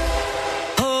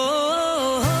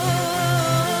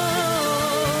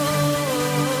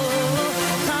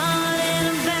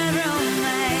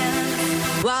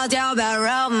 Wild out about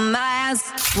romance.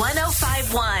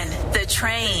 105.1 The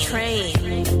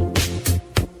Train.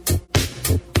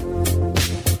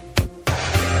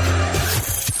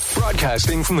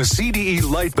 Broadcasting from the CDE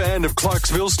Light Band of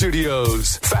Clarksville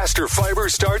Studios. Faster fiber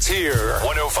starts here.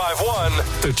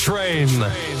 105.1 The Train.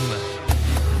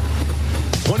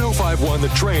 105.1 The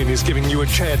Train is giving you a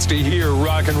chance to hear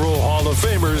Rock and Roll Hall of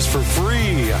Famers for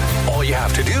free. All you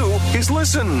have to do is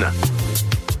listen.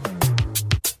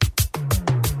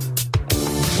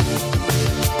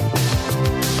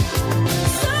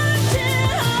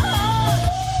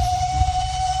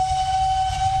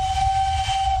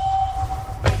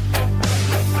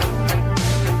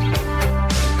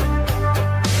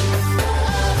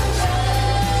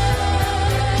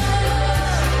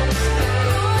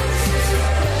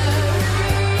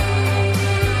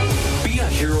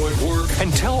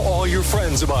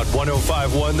 About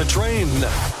 105.1 The Train.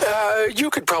 You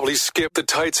could probably skip the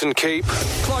tights and cape.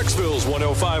 Clarksville's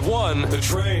 105.1 The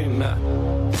Train. And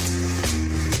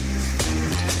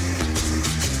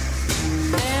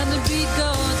the beat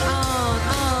goes on.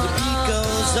 The beat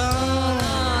goes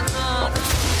on.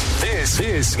 This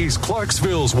is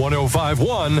Clarksville's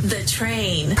 105.1 The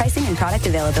Train. Pricing and product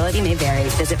availability may vary.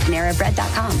 Visit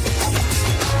PaneraBread.com.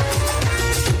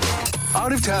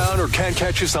 Out of town or can't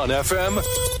catch us on FM?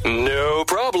 No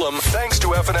problem. Thanks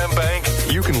to F&M Bank,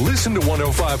 you can listen to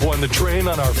 105.1 The Train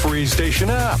on our free station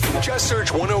app. Just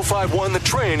search 105.1 The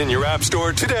Train in your app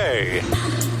store today.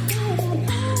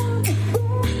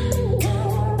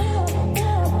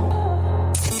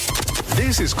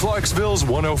 This is Clarksville's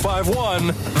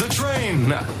 105.1 The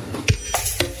Train.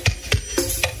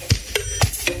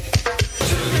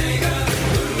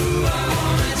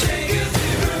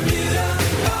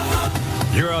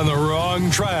 You're on the wrong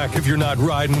track if you're not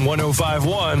riding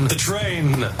 105.1 The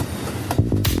Train.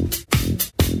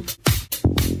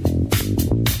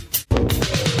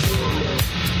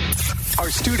 Our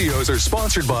studios are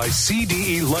sponsored by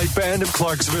CDE Light Band of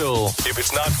Clarksville. If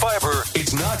it's not fiber,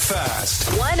 it's not fast.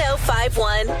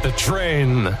 105.1 The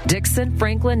Train. Dixon,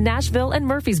 Franklin, Nashville, and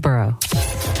Murfreesboro.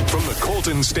 From the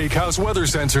Colton Steakhouse Weather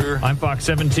Center. I'm Fox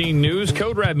 17 News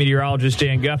Code Red meteorologist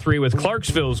Dan Guthrie with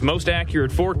Clarksville's most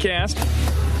accurate forecast.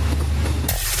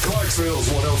 Clarksville's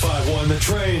 105.1 The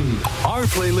Train. Our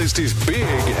playlist is big,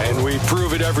 and we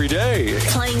prove it every day.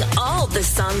 Playing all the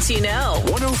songs you know.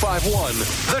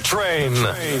 105.1 The Train.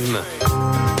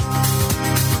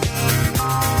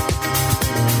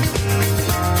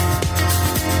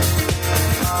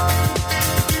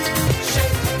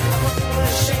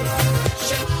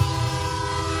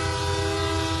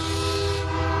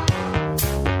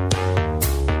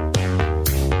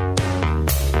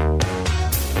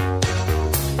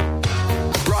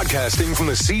 broadcasting from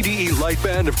the CDE Light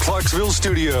Band of Clarksville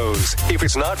Studios. If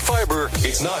it's not fiber,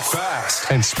 it's not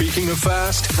fast. And speaking of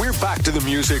fast, we're back to the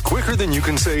music quicker than you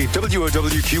can say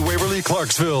WOWQ Waverly,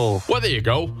 Clarksville. Well, there you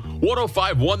go.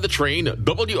 105.1 The Train,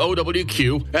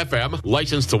 WOWQ FM,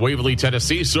 licensed to Waverly,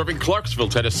 Tennessee, serving Clarksville,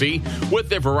 Tennessee, with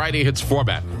their variety hits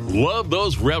format. Love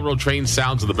those railroad train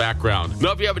sounds in the background.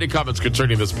 Now, if you have any comments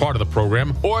concerning this part of the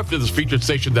program, or if there's a featured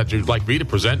station that you'd like me to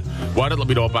present, why not let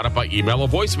me know about it by email or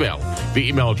voicemail? The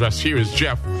email address here is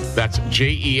Jeff, that's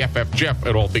Jeff, Jeff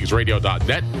at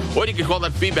allthingsradio.net, or you can call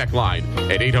that feedback line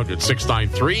at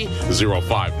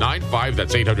 800-693-0595.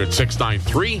 That's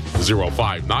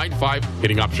 800-693-0595,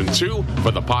 hitting option 2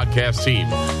 for the podcast team.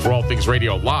 For All Things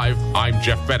Radio Live, I'm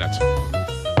Jeff Bennett.